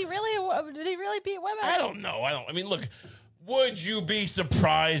 Was he really? Did he really beat women? I don't know. I mean, look, Would you be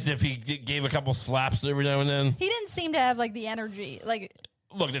surprised if he gave a couple slaps every now and then? He didn't seem to have like the energy. Like,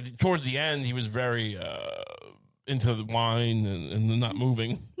 look, towards the end, he was very into the wine and not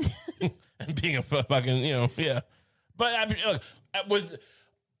moving and being a fucking, yeah. But I mean, look,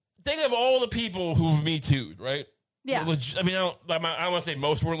 think of all the people who've Me Too'd, right? Yeah. I mean, I don't want to say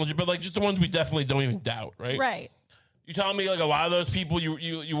most weren't legit, but like just the ones we definitely don't even doubt, right? right. You telling me like a lot of those people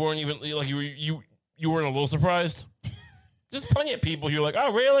you weren't even like you weren't a little surprised? There's plenty of people you're like,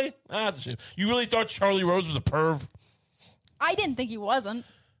 oh really? That's a shame. You really thought Charlie Rose was a perv? I didn't think he wasn't.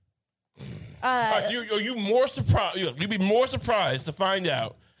 All right, so are you more surprised? You'd be more surprised to find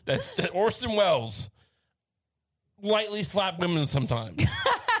out that Orson Welles lightly slapped women sometimes.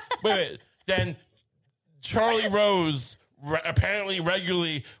 wait, then Charlie Rose apparently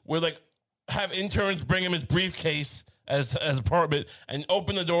regularly would like have interns bring him his briefcase as apartment and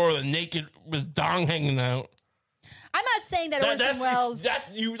open the door with a naked with dong hanging out. I'm not saying that Orson Welles.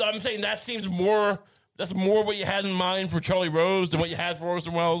 I'm saying that seems more. That's more what you had in mind for Charlie Rose than what you had for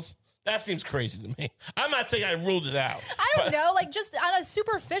Orson Welles. That seems crazy to me. I'm not saying I ruled it out. I don't know. Like, just on a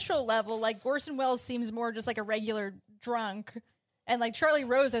superficial level, like, Orson Welles seems more just like a regular drunk. And, like, Charlie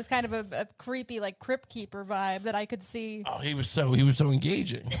Rose has kind of a creepy, like, Crypt Keeper vibe that I could see. Oh, he was so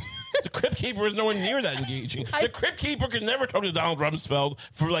engaging. The Crypt Keeper is nowhere near that engaging. The Crypt Keeper could never talk to Donald Rumsfeld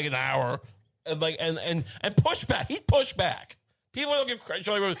for, like, an hour. And push back. He'd push back. People don't give credit.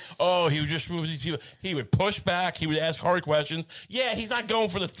 Charlie Rose, oh, he would just move these people. He would push back. He would ask hard questions. Yeah, he's not going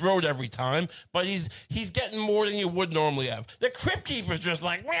for the throat every time, but he's getting more than you would normally have. The Crypt Keeper's just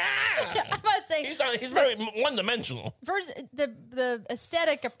like, wah! I'm not saying he's very one-dimensional. First, the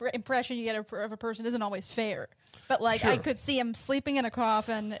aesthetic impression you get of a person isn't always fair. But, like, Sure. I could see him sleeping in a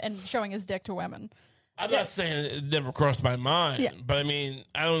coffin and showing his dick to women. I'm not saying it never crossed my mind, but I mean,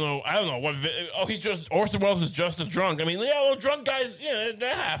 I don't know what. Orson Welles is just a drunk. I mean, yeah, well, drunk guys,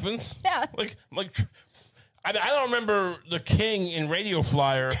 that happens. Yeah, I don't remember the King in Radio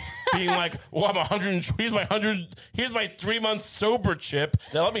Flyer being like, "Well, I'm 100. Here's my 3 months sober chip.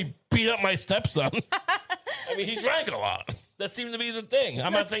 Now let me beat up my stepson." I mean, he drank a lot. That seemed to be the thing.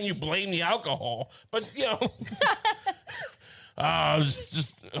 I'm not saying you blame the alcohol, but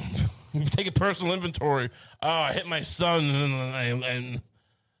just take a personal inventory. Oh, I hit my son, and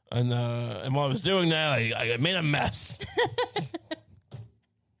while I was doing that, I made a mess.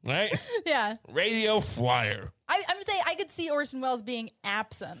 Right? Yeah. Radio Flyer. I'm saying I could see Orson Welles being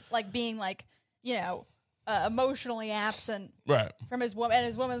absent, like being like, emotionally absent Right. from his woman. And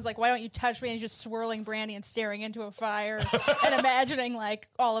his woman's like, why don't you touch me? And he's just swirling brandy and staring into a fire and imagining like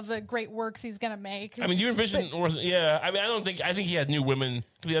all of the great works he's going to make. I mean, you envision Orson, yeah. I mean, I think he had new women.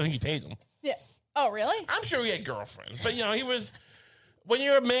 I think he paid them. Yeah. Oh, really? I'm sure he had girlfriends. But, he was, when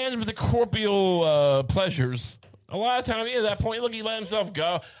you're a man with the corporeal pleasures, a lot of times, at that point, look, he let himself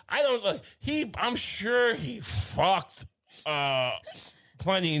go. I'm sure he fucked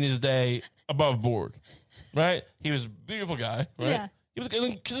plenty in his day above board. Right? He was a beautiful guy, right? Yeah. He was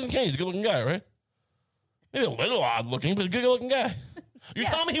Citizen Kane. He's a good-looking guy, right? Maybe a little odd-looking, but a good-looking guy. You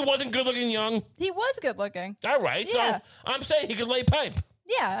telling me he wasn't good-looking young? He was good looking. All right. Yeah. So I'm saying he could lay pipe.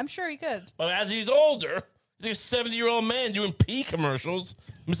 Yeah, I'm sure he could. But as he's older, he's like a 70-year-old man doing pea commercials.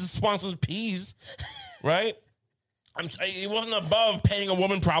 Mrs. Swanson's peas, right? He wasn't above paying a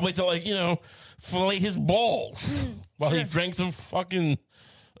woman probably to, fillet his balls while he drank some fucking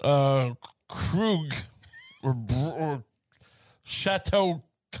Krug. Or Chateau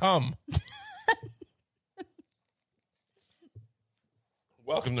cum.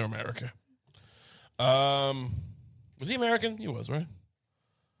 Welcome to America. Was he American? He was, right?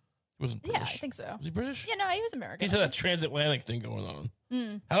 He wasn't British. Yeah, I think so. Was he British? Yeah, no, he was American. He's had that transatlantic thing going on.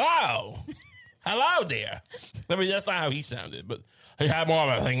 Hello. Hello there. I mean, that's not how he sounded, but he had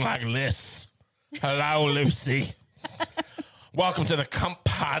more of a thing like this. Hello, Lucy. Welcome to the Cump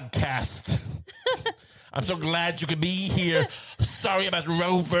Podcast. I'm so glad you could be here. Sorry about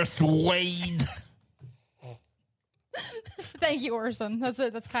Roe versus Wade. Thank you, Orson. That's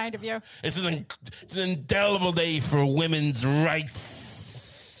it. That's kind of you. It's an indelible day for women's rights.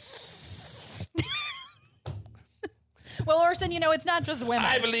 Well, Orson, it's not just women.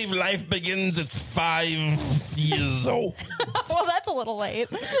 I believe life begins at 5 years old. Well, that's a little late.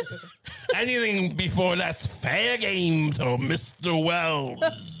 Anything before that's fair game to Mr.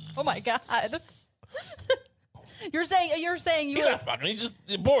 Wells. Oh my God. You're saying you He's not fucking. He's just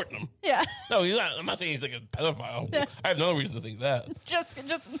aborting him. Yeah. No, he's not. I'm not saying he's like a pedophile. Yeah. I have no reason to think that. Just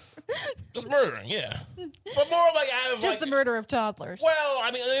murdering, yeah. But more like out of just the murder of toddlers. Well,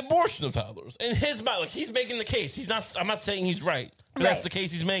 I mean, the abortion of toddlers. In his mind, he's making the case. I'm not saying he's right, but that's the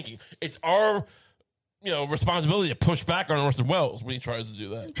case he's making. It's our responsibility to push back on Orson Welles when he tries to do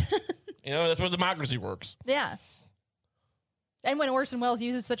that. That's where democracy works. Yeah. And when Orson Welles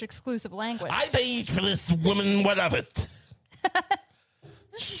uses such exclusive language. I paid for this woman, what of it?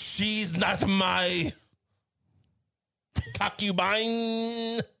 She's not my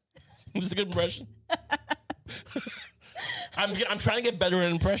concubine. Is this a good impression? I'm trying to get better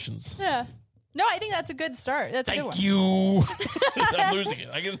at impressions. Yeah. No, I think that's a good start. That's a good one. Thank you. I'm losing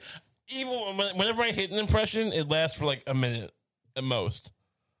it. Whenever I hit an impression, it lasts for like a minute at most.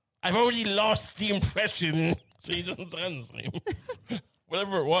 I've already lost the impression, so he doesn't sound the same.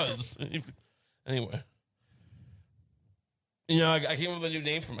 Whatever it was. Anyway. I came up with a new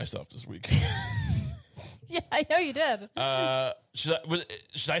name for myself this week. Yeah, I know you did.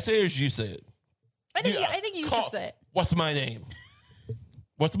 Should I say it or should you say it? I think you should say it. What's my name?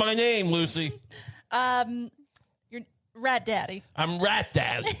 What's my name, Lucy? You're Rat Daddy. I'm Rat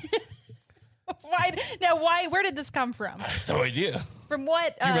Daddy. Why? Where did this come from? I have no idea. From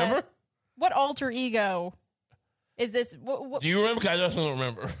what? Do you remember? What alter ego is this? What, do you remember? I just don't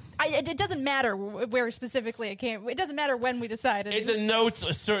remember. It doesn't matter where specifically it came. It doesn't matter when we decided. It denotes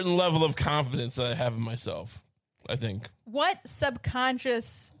a certain level of confidence that I have in myself, I think. What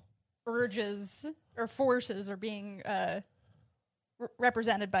subconscious urges or forces are being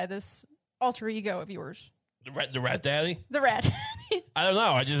represented by this alter ego of yours? The Rat Daddy? The Rat. I don't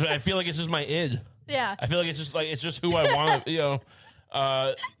know. I feel like it's just my id. Yeah. I feel like it's just who I want to,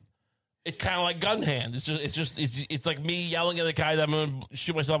 it's kind of like Gun Hand. It's like me yelling at a guy that I'm going to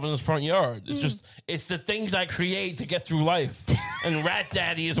shoot myself in his front yard. It's the things I create to get through life. And Rat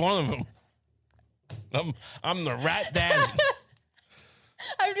Daddy is one of them. I'm the Rat Daddy.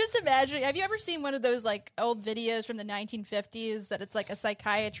 I'm just imagining. Have you ever seen one of those like old videos from the 1950s that it's like a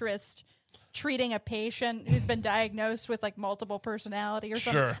psychiatrist treating a patient who's been diagnosed with like multiple personality or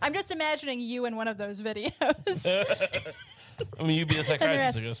something? Sure. I'm just imagining you in one of those videos. I mean, you'd be a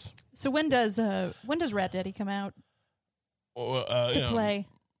psychiatrist, I guess. So when does Rat Daddy come out to play?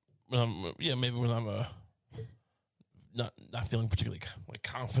 Maybe when I'm not feeling particularly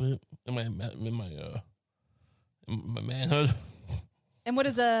confident in my manhood. And what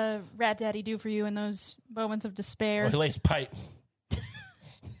does a Rat Daddy do for you in those moments of despair? Well, he lays pipe.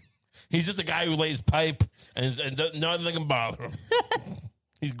 He's just a guy who lays pipe, and nothing can bother him.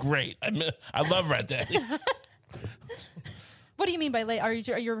 He's great. I love Rat Daddy. What do you mean by lay? Are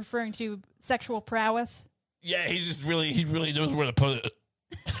you referring to sexual prowess? Yeah, he really knows where to put it.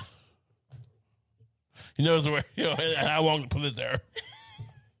 He knows where, how long to put it there.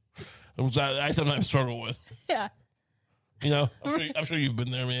 Which I sometimes struggle with. Yeah. I'm sure you've been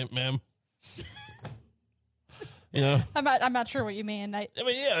there, ma'am. I'm not sure what you mean.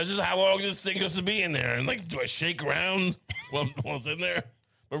 It's just how long this thing goes to be in there, and do I shake around while it's in there?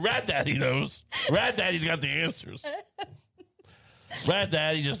 But Rat Daddy knows. Rat Daddy's got the answers. Rat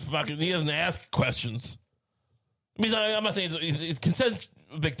Daddy just he doesn't ask questions. I mean, I'm not saying it's consent's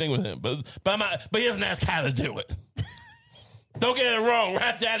a big thing with him, but he doesn't ask how to do it. Don't get it wrong.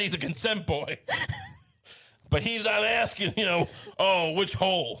 Rat Daddy's a consent boy. But he's not asking, which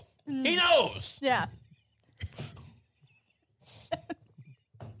hole. He knows. Yeah.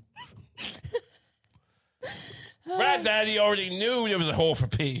 Rat Daddy already knew there was a hole for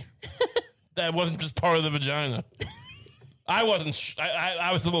pee. That wasn't just part of the vagina. I wasn't.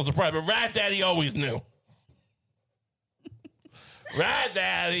 I was a little surprised, but Rat Daddy always knew. Rat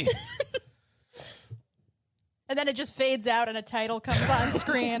Daddy. And then it just fades out, and a title comes on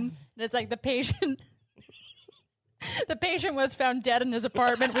screen, and it's like the patient. The patient was found dead in his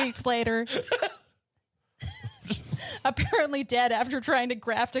apartment weeks later. Apparently dead after trying to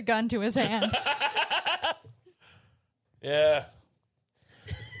graft a gun to his hand. Yeah.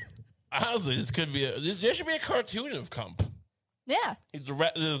 Honestly, there should be a cartoon of Kump. Yeah. It's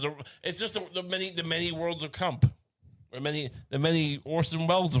just the many worlds of Kump. Or the many Orson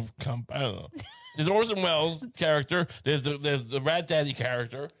Welles of Kump. I don't know. There's Orson Welles character. There's the Rat Daddy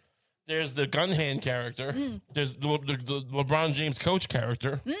character. There's the Gun Hand character. There's the LeBron James coach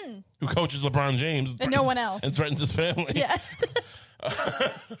character who coaches LeBron James and no one else and threatens his family. Yeah.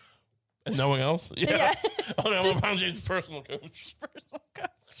 And no one else. Yeah. Oh no, LeBron James' personal coach.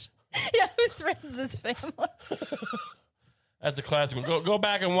 Yeah, who threatens his family? That's a classic one. Go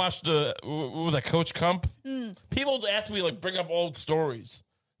back and watch what was that, Coach Kump? People ask me bring up old stories.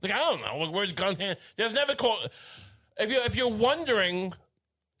 I don't know. Where's Gun Hand? There's never called. If you're wondering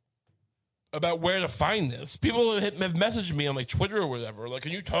about where to find this, people have messaged me on Twitter or whatever.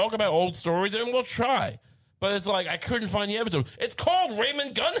 Can you talk about old stories? And we'll try. But it's I couldn't find the episode. It's called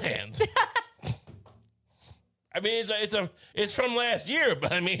Raymond Gunhand. I mean, it's from last year,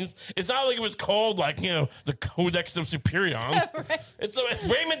 but I mean, it's not like it was called like the Codex of Superion. Right. It's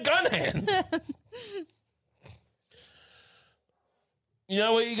Raymond Gunhand. You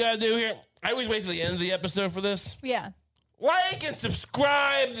know what you gotta do here? I always wait till the end of the episode for this. Yeah. Like and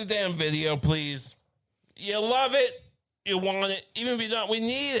subscribe to the damn video, please. You love it. You want it. Even if you don't, we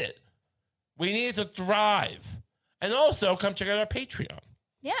need it. We need it to thrive. And also, come check out our Patreon.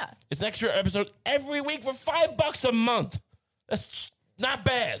 Yeah. It's an extra episode every week for $5 a month. That's not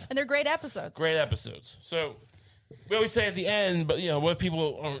bad. And they're great episodes. Great episodes. So we always say at the end, but what if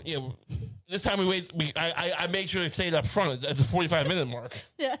people, this time we wait. I made sure to say it up front at the 45-minute mark.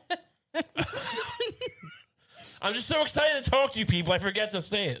 Yeah. I'm just so excited to talk to you people. I forget to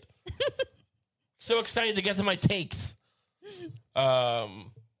say it. So excited to get to my takes. But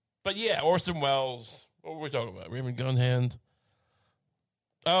yeah, Orson Welles. What were we talking about? Raymond Gunhand.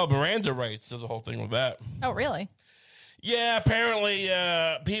 Oh, Miranda rights. There's a whole thing with that. Oh, really? Yeah, apparently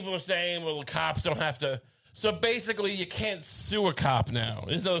people are saying, well, the cops don't have to. So basically, you can't sue a cop now.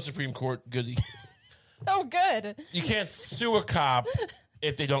 There's no Supreme Court goodie. Oh, good. You can't sue a cop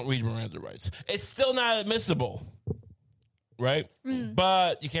if they don't read Miranda rights. It's still not admissible, right?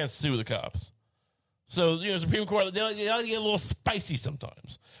 But you can't sue the cops. So, Supreme Court, they like to get a little spicy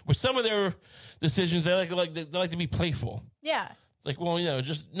sometimes. With some of their decisions, they like to be playful. Yeah. It's like, well,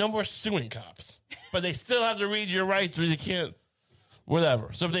 just no more suing cops. But they still have to read your rights or you can't,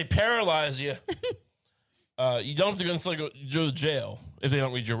 whatever. So if they paralyze you, you don't have to go to jail if they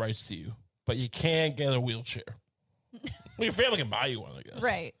don't read your rights to you. But you can get a wheelchair. Well, your family can buy you one, I guess.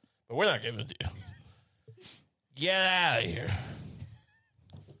 Right. But we're not giving it to you. Get out of here.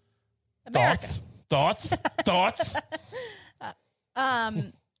 America. Thoughts?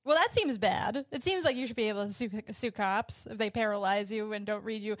 Well, that seems bad. It seems like you should be able to sue cops if they paralyze you and don't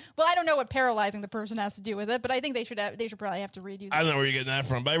read you. Well, I don't know what paralyzing the person has to do with it, but I think they should probably have to read you. I don't know where you're getting that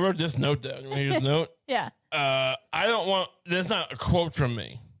from, but I wrote this note down. You want to hear this note? Yeah. I don't want. That's not a quote from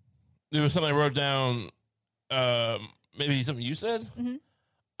me. There was something I wrote down. Maybe something you said. Mm-hmm.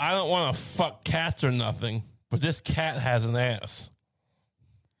 I don't want to fuck cats or nothing, but this cat has an ass.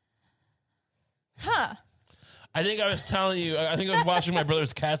 Huh. I think I was telling you. I think I was watching my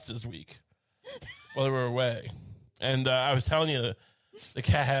brother's cats this week while they were away, and I was telling you the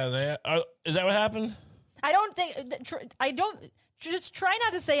cat had an ass. Is that what happened? I don't think. I don't. Just try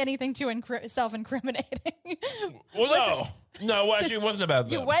not to say anything too self-incriminating. Well, no. Well, actually, it wasn't about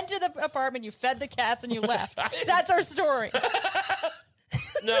that. You went to the apartment, you fed the cats, and you left. That's our story.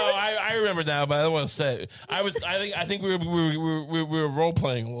 No, I remember now, but I don't want to say it. I think we were role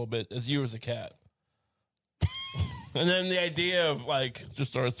playing a little bit as you as a cat, and then the idea of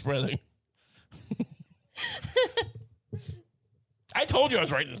just started spreading. I told you I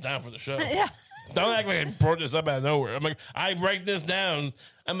was writing this down for the show. Yeah. Don't act like I brought this up out of nowhere. I'm like, I write this down.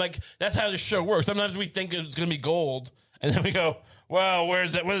 I'm like, that's how this show works. Sometimes we think it's going to be gold, and then we go, well,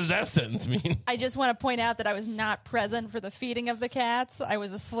 where's that? What does that sentence mean? I just want to point out that I was not present for the feeding of the cats. I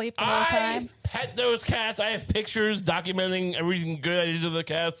was asleep the whole time. I pet those cats. I have pictures documenting everything good I did to the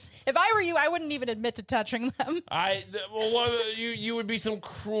cats. If I were you, I wouldn't even admit to touching them. You would be some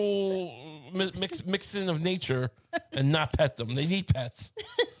cruel mixing of nature and not pet them. They need pets.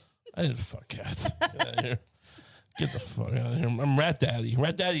 I didn't fuck cats. Get out of here. Get the fuck out of here. I'm Rat Daddy.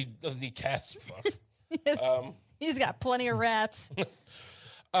 Rat Daddy doesn't need cats. Fuck. He's got plenty of rats.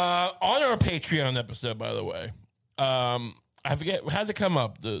 On our Patreon episode, by the way, I forget how to come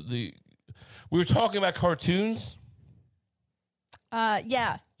up. We were talking about cartoons. Yeah.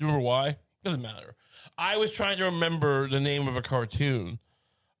 Do you remember why? Doesn't matter. I was trying to remember the name of a cartoon,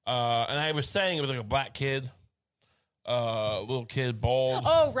 and I was saying it was like a black kid. Little kid, bald.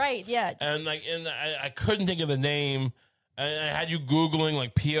 Oh, right, yeah. And I couldn't think of the name. And I had you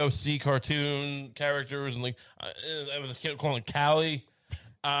Googling POC cartoon characters, and I was a kid calling Callie.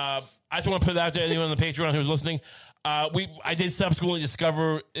 I just want to put it out to anyone on the Patreon who's listening. I did subsequently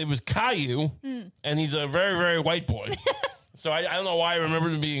discover it was Caillou, and he's a very, very white boy. So I don't know why I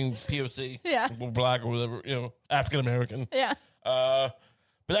remembered him being POC, yeah, black or whatever, African American. Yeah.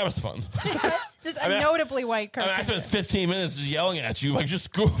 But that was fun. Just a notably white cartoon. I spent 15 minutes just yelling at you,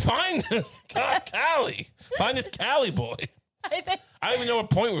 just go find this Callie. Find this Callie boy. I don't even know what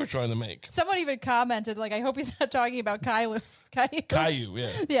point we were trying to make. Someone even commented, I hope he's not talking about Caillou. Caillou,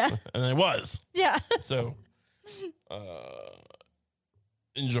 yeah. Yeah. And I was. Yeah. So,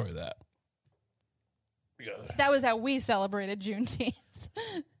 enjoy that. That was how we celebrated Juneteenth.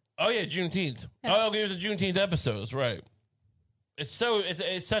 Oh, yeah, Juneteenth. Yeah. Oh, okay, it was a Juneteenth episode. That's right. It's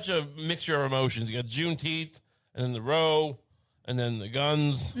such a mixture of emotions. You got Juneteenth, and then the row, and then the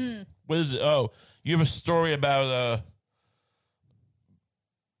guns. What is it? Oh, you have a story about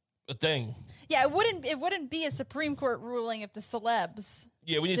a thing. Yeah, it wouldn't be a Supreme Court ruling if the celebs.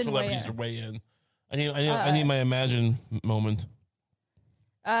 Yeah, we need Didn't celebrities weigh to weigh in. I need my Imagine moment.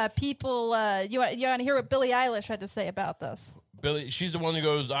 People, you want to hear what Billie Eilish had to say about this? Billy, she's the one who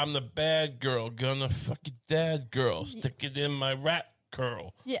goes, "I'm the bad girl, gonna fuck your dad, girl, stick it in my rat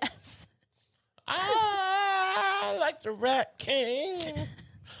curl." Yes. I like the Rat King.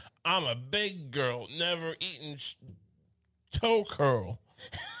 I'm a big girl, never eaten toe curl.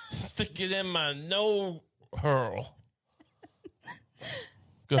 Stick it in my no hurl.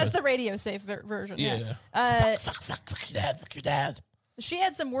 Go That's ahead. the radio safe version. Yeah. Fuck your dad. She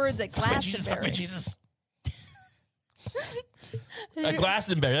had some words at Fuck my Jesus, fuck my Glastonbury. Jesus.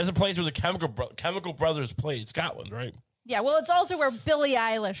 Glastonbury, that's a place where the Chemical Brothers played. Scotland, right? Yeah, well, it's also where Billie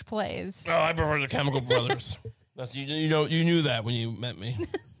Eilish plays. Oh, I prefer the Chemical Brothers. That's you knew that when you met me.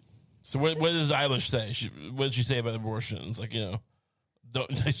 So what does Eilish say? What did she say about abortion? It's like,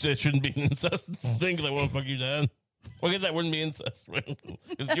 it shouldn't be incest thing because I want to fuck your dad. Well, I guess that wouldn't be incest, right?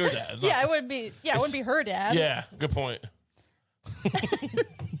 It's your dad. It's Yeah, not- it wouldn't be. Yeah, it wouldn't be her dad. Yeah, good point.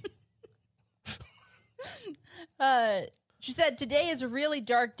 She said today is a really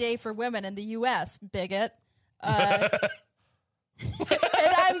dark day for women in the U.S. Bigot. And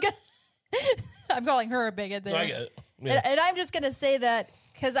I'm calling her a bigot there. I get it. Yeah. And I'm just gonna say that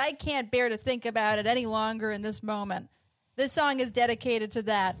because I can't bear to think about it any longer in this moment. This song is dedicated to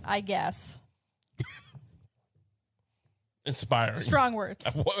that, I guess. Inspiring. Strong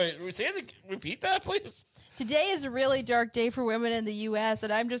words. Wait, repeat that, please. Today is a really dark day for women in the U.S.,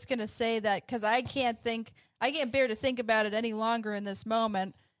 and I'm just going to say that because I can't bear to think about it any longer in this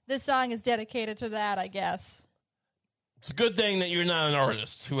moment. This song is dedicated to that, I guess. It's a good thing that you're not an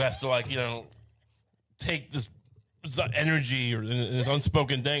artist who has to, take this energy or this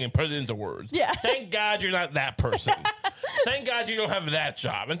unspoken thing and put it into words. Yeah. Thank God you're not that person. Thank God you don't have that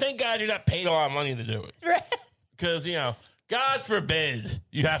job. And thank God you're not paid a lot of money to do it. Right? Because, God forbid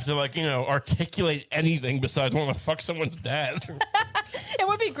you have to, articulate anything besides want to fuck someone's dad. It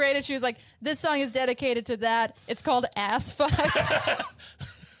would be great if she was like, this song is dedicated to that. It's called Ass Fuck. I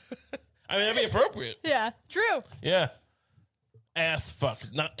mean, that'd be appropriate. Yeah, true. Yeah. Ass fuck.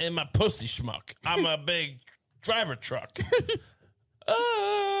 Not in my pussy schmuck. I'm a big driver truck.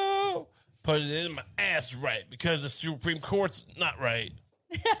 Oh. Put it in my ass right because the Supreme Court's not right.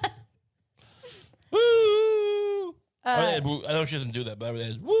 Woo. I know she doesn't do that, but I would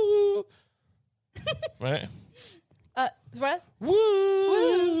add woo. Right? What?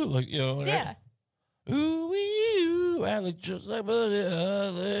 Woo. Like, right? Yeah. Ooh, I look just like Buddy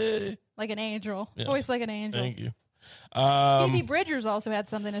Holly. Like an angel. Yes. Voice like an angel. Thank you. Phoebe Bridgers also had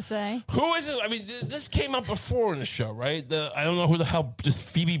something to say. Who is it? I mean, this came up before in the show, right? I don't know who the hell this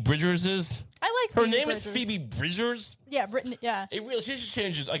Phoebe Bridgers is. I like Her Phoebe name Bridgers. is Phoebe Bridgers. Yeah, Brittany. Yeah. It really, she should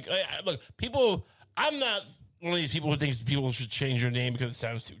change it. Look, people, I'm not one of these people who thinks people should change their name because it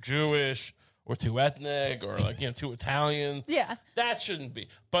sounds too Jewish or too ethnic or too Italian. Yeah. That shouldn't be.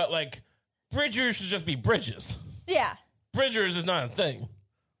 But Bridgers should just be Bridges. Yeah. Bridgers is not a thing.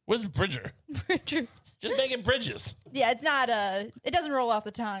 What is Bridger? Bridgers. Just make it Bridges. Yeah, it's not it doesn't roll off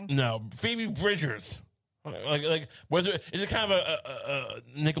the tongue. No, Phoebe Bridgers. Was it? Is it kind of a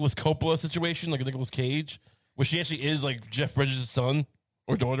Nicholas Coppola situation, like a Nicolas Cage, where she actually is Jeff Bridges' son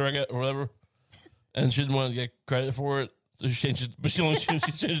or daughter, I guess, or whatever, and she didn't want to get credit for it, so she changed it. But she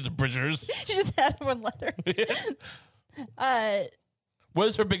changed it to Bridgers. She just had one letter. What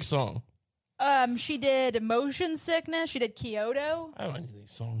is her big song? She did Motion Sickness. She did Kyoto. I don't know any of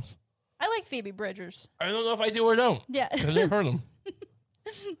these songs. I like Phoebe Bridgers. I don't know if I do or don't. Yeah. I never heard them.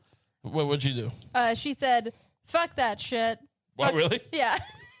 What'd you do? She said, "Fuck that shit." What, Fuck- really? Yeah.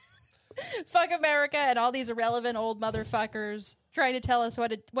 Fuck America and all these irrelevant old motherfuckers trying to tell us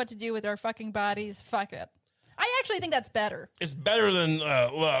what to do with our fucking bodies. Fuck it. I actually think that's better. It's better than,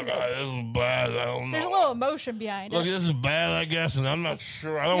 look, this is bad. I don't know. There's a little emotion behind Look, it. this is bad, I guess, and I'm not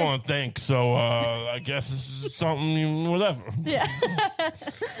sure. I don't want to think, so I guess this is something, whatever. Yeah.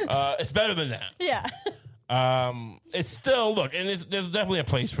 It's better than that. Yeah. It's still, look, and there's definitely a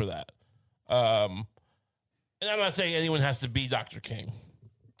place for that. And I'm not saying anyone has to be Dr. King,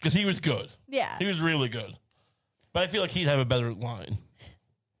 because he was good. Yeah. He was really good. But I feel like he'd have a better line.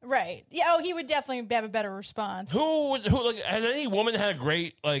 Right. Yeah. Oh, he would definitely have a better response. Who has any woman had a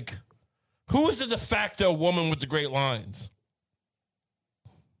great, who is the de facto woman with the great lines?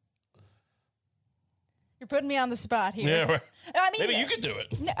 You're putting me on the spot here. Yeah, right. I mean, Maybe you could do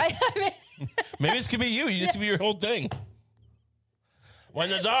it. I mean, Maybe this could be you. This could be your whole thing. When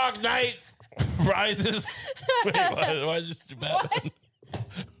the dark night rises. Wait, why is this too bad?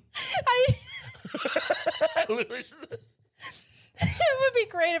 exactly what she said. It would be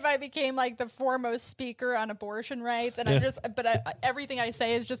great if I became like the foremost speaker on abortion rights, and everything I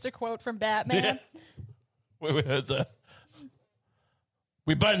say is just a quote from Batman. Yeah. Wait, that's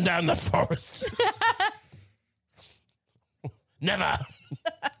we burned down the forest. Never.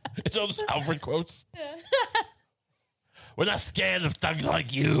 It's all just Alfred quotes. Yeah. We're not scared of thugs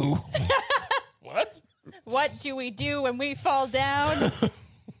like you. What? What do we do when we fall down?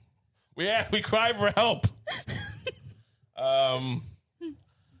 We cry for help.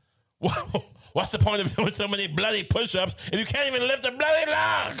 What's the point of doing so many bloody push-ups if you can't even lift a bloody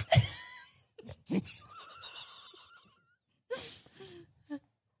log?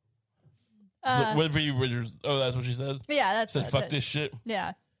 What Phoebe Bridgers? Oh, that's what she said? Yeah, that's said, fuck this shit.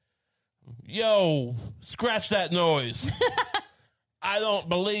 Yeah. Yo, scratch that noise. I don't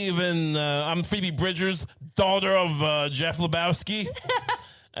believe in... I'm Phoebe Bridgers, daughter of Jeff Lebowski.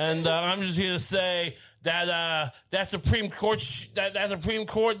 And I'm just here to say that that Supreme Court that Supreme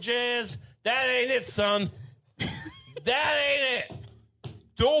Court jazz, that ain't it, son. That ain't it.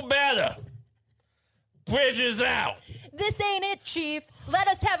 Do better. Bridges out. This ain't it, Chief. Let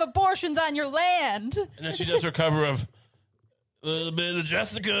us have abortions on your land. And then she does her cover of a little bit of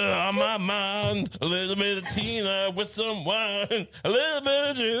Jessica on my mind, a little bit of Tina with some wine, a little bit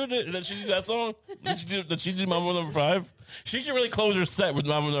of Judith. And then she do that song. Did she do Mambo number 5? She should really close her set with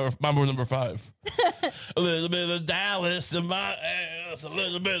Mambo number 5. A little bit of Dallas in my ass, a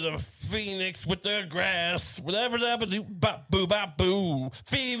little bit of Phoenix with their grass, whatever that do, bop boo bop boo.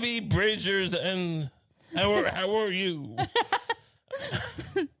 Phoebe Bridgers and how are you?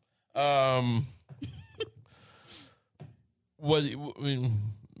 What I mean?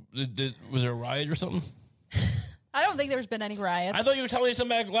 Was there a riot or something? I don't think there's been any riots. I thought you were telling me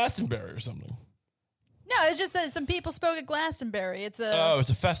something about Glastonbury or something. No, it's just that some people spoke at Glastonbury. It's a it's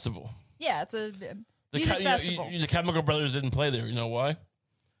a festival. Yeah, it's a music festival. The Chemical Brothers didn't play there. You know why?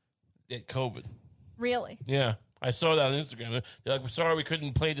 They had COVID. Really? Yeah, I saw that on Instagram. They're like, "We're sorry we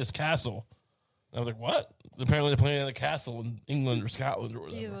couldn't play this castle." And I was like, "What?" Apparently, they're playing at a castle in England or Scotland or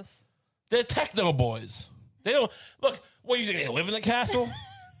whatever. Jesus. They're techno boys. They don't look. What do you think? They live in the castle?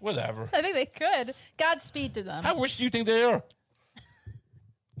 Whatever. I think they could. Godspeed to them. How rich do you think they are?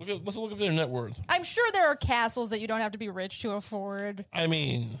 Let's look up their net worth. I'm sure there are castles that you don't have to be rich to afford. I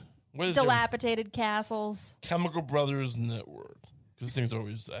mean, what is dilapidated castles? Chemical Brothers net worth? Because this thing's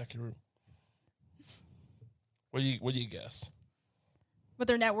always accurate. What do you guess? What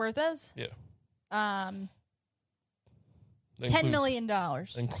their net worth is? Yeah. $10 million.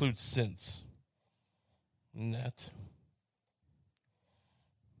 Includes cents. Net.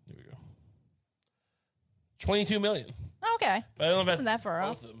 Here we go. 22 million. Okay. But I don't know if Isn't that far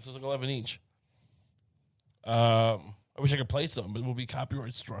off? Of them. So it's like 11 each. I wish I could play some, but we'll be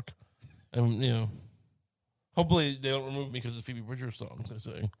copyright struck. And, you know, hopefully they don't remove me because of Phoebe Bridgers songs, I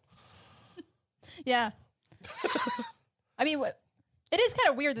say. Yeah. I mean, it is kind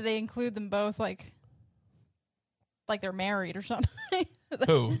of weird that they include them both like they're married or something.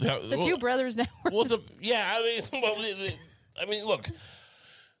 Who? The two brothers now. I mean, look,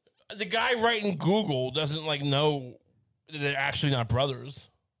 the guy writing Google doesn't know that they're actually not brothers.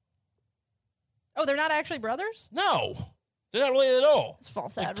 Oh, they're not actually brothers? No, they're not related at all. It's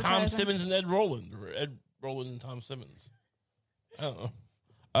false like advertising. Tom Simmons and Ed Roland, or Ed Roland and Tom Simmons. I don't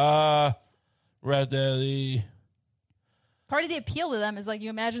know. Rat Daddy. Part of the appeal to them is you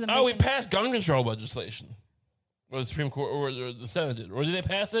imagine them. Oh, we passed gun control legislation. Or the Supreme Court or the Senate did. Or did they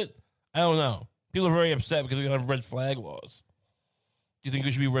pass it? I don't know. People are very upset because we have red flag laws. Do you think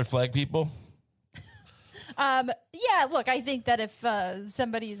we should be red flag people? Yeah, look, I think that if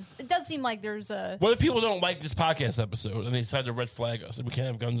it does seem like there's a... What if people don't like this podcast episode and they decide to red flag us and we can't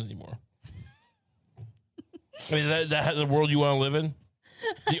have guns anymore? I mean, is that the world you want to live in?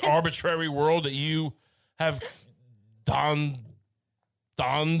 The arbitrary world that you have donned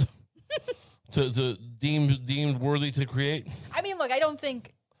to deemed worthy to create? I mean, look, I don't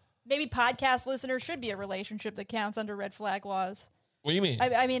think maybe podcast listeners should be a relationship that counts under red flag laws. What do you mean?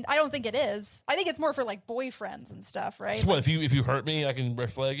 I mean, I don't think it is. I think it's more for boyfriends and stuff, right? So what, if you hurt me, I can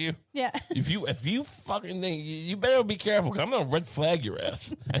red flag you? Yeah. If you fucking think, you better be careful, because I'm gonna red flag your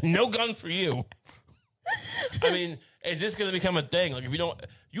ass. And no gun for you. I mean, is this gonna become a thing? If you don't,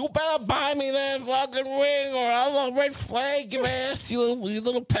 you better buy me that fucking ring, or I'll red flag your ass, you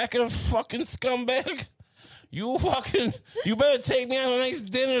little peck of fucking scumbag. You better take me out to nice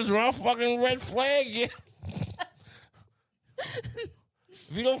dinners, or I'll fucking red flag you.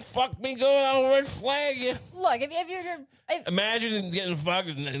 If you don't fuck me good, I'll red flag you. Look, if you're... Imagine getting fucked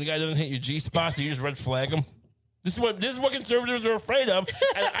and the guy doesn't hit your G-spot, so you just red flag him. This is what conservatives are afraid of.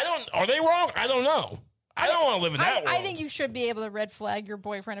 And are they wrong? I don't know. I don't want to live in that world. I think you should be able to red flag your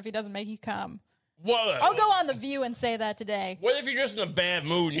boyfriend if he doesn't make you come. Well, I'll go on The View and say that today. What if you're just in a bad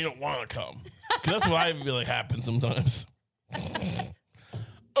mood and you don't want to come? Because that's what I feel like happens sometimes.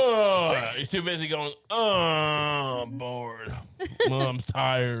 You're too busy going, I'm bored. Well, I'm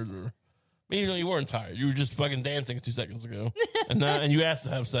tired. Or maybe you weren't tired. You were just fucking dancing 2 seconds ago. And you asked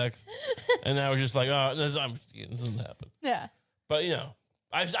to have sex. And now we're just like, this doesn't happen. Yeah. But,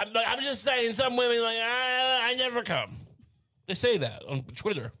 I'm just saying, some women like, I never come. They say that on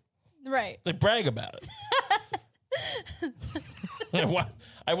Twitter. Right. They brag about it.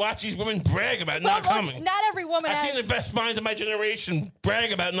 I watch these women brag about not coming. Not every woman I've has... seen the best minds of my generation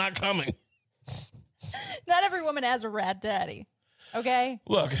brag about not coming. Not every woman has a rat daddy. Okay?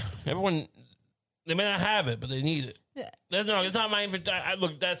 Look, everyone, they may not have it, but they need it. Yeah. No, it's not my invitation.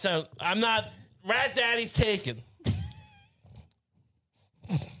 Look, I'm not, rat daddy's taken.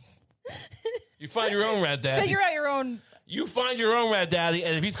 You find your own rat daddy. Figure out your own... You find your own rat daddy,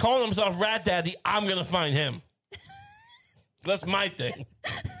 and if he's calling himself rat daddy, I'm going to find him. That's my thing.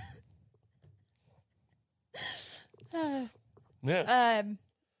 Yeah.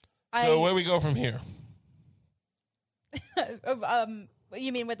 So where do we go from here?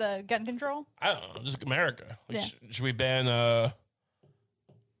 You mean with the gun control? I don't know. Just America. Yeah. Should we ban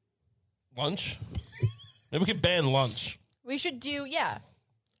lunch? Maybe we could ban lunch. We should do, yeah.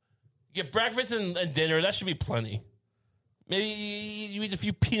 Get breakfast and dinner. That should be plenty. Maybe you eat a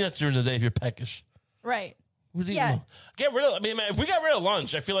few peanuts during the day if you're peckish. Right. Yeah. Get rid of. I mean, if we got rid of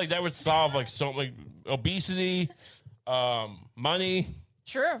lunch, I feel like that would solve like obesity, money,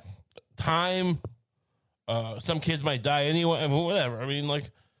 Sure. time. Some kids might die anyway. I mean, whatever. I mean, like,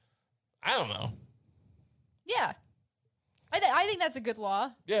 I don't know. Yeah. I think that's a good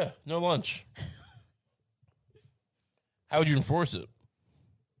law. Yeah, no lunch. How would you enforce it?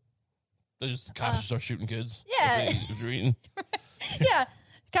 They just the cops start shooting kids. Yeah. If they're eating. Yeah.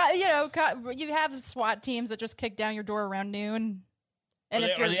 You have SWAT teams that just kick down your door around noon. And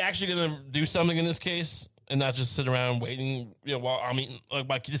Are they actually going to do something in this case and not just sit around waiting? While I'm eating,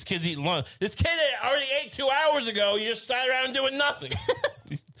 like this kid's eating lunch. This kid already ate 2 hours ago. You just sat around doing nothing.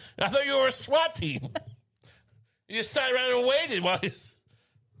 I thought you were a SWAT team. You just sat around and waited while he's.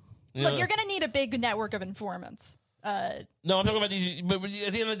 Look, you're going to need a big network of informants. No, I'm talking about these. But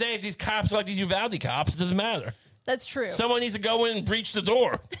at the end of the day, if these cops are like these Uvalde cops, it doesn't matter. That's true. Someone needs to go in and breach the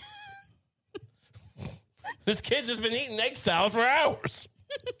door. This kid's just been eating egg salad for hours.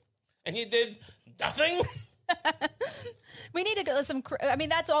 And you did nothing? We need to get some... I mean,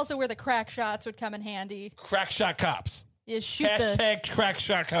 that's also where the crack shots would come in handy. Crack shot cops. You shoot Hashtag crack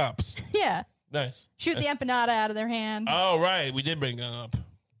shot cops. Yeah. Nice. Shoot the empanada out of their hand. Oh, right. We did bring that up.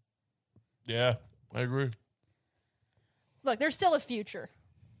 Yeah, I agree. Look, there's still a future.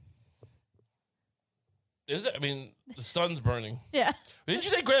 Is it? I mean, the sun's burning. Yeah. Did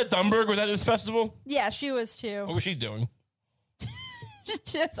you say Greta Thunberg was at this festival? Yeah, she was too. What was she doing?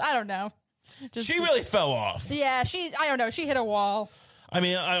 Just, I don't know. She really fell off. Yeah, I don't know. She hit a wall. I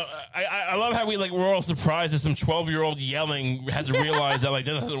mean, I love how we're all surprised that some 12-year-old yelling had to realize that that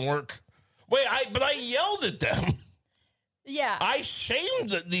doesn't work. Wait, but I yelled at them. Yeah. I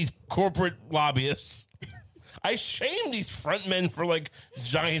shamed these corporate lobbyists. I shamed these front men for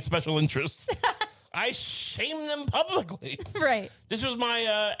giant special interests. I shamed them publicly. Right. This was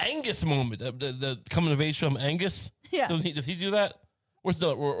my Angus moment. The coming of age film Angus. Yeah. Does he do that?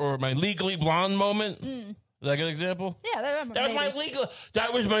 Or my Legally Blonde moment? Is that a good example? Yeah,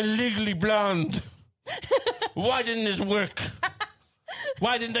 that was my Legally Blonde. Why didn't it work?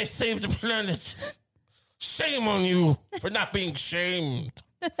 Why didn't I save the planet? Shame on you for not being shamed.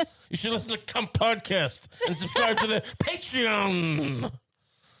 You should listen to Come Podcast and subscribe to the Patreon.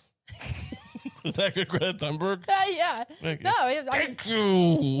 Is that good, Greta Thunberg? Yeah. Thank you. No, Thank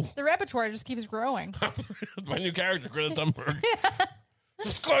you. The repertoire just keeps growing. My new character, Greta Thunberg. Yeah.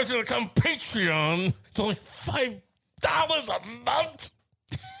 Subscribe to the Come Patreon. It's only $5 a month.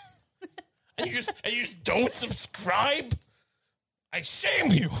 and you just don't subscribe? I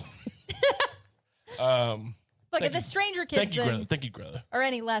shame you. Look, if the Stranger Kids Thank you, Greta. or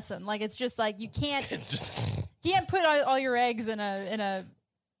any lesson, it's just you can't put all your eggs in a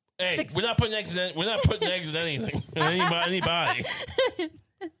Hey, we're not putting eggs in anything. In anybody.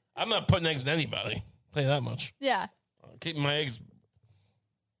 I'm not putting eggs in anybody. I'll tell you that much. Yeah. I'm keeping my eggs.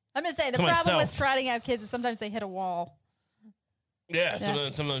 I'm gonna say the problem with trotting out kids is sometimes they hit a wall. Yeah.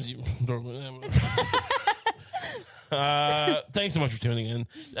 Sometimes you. Thanks so much for tuning in.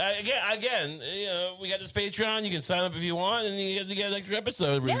 Again, we got this Patreon. You can sign up if you want, and you get to get an extra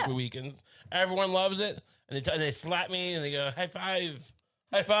episode every week. And everyone loves it. And they slap me and they go, high five.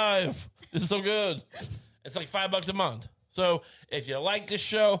 High five. This is so good. It's like $5 a month. So if you like this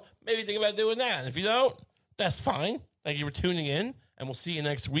show, maybe think about doing that. And if you don't, that's fine. Thank you for tuning in, and we'll see you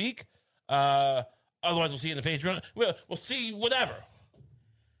next week. Otherwise, we'll see you in the Patreon. We'll see whatever.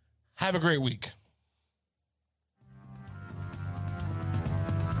 Have a great week.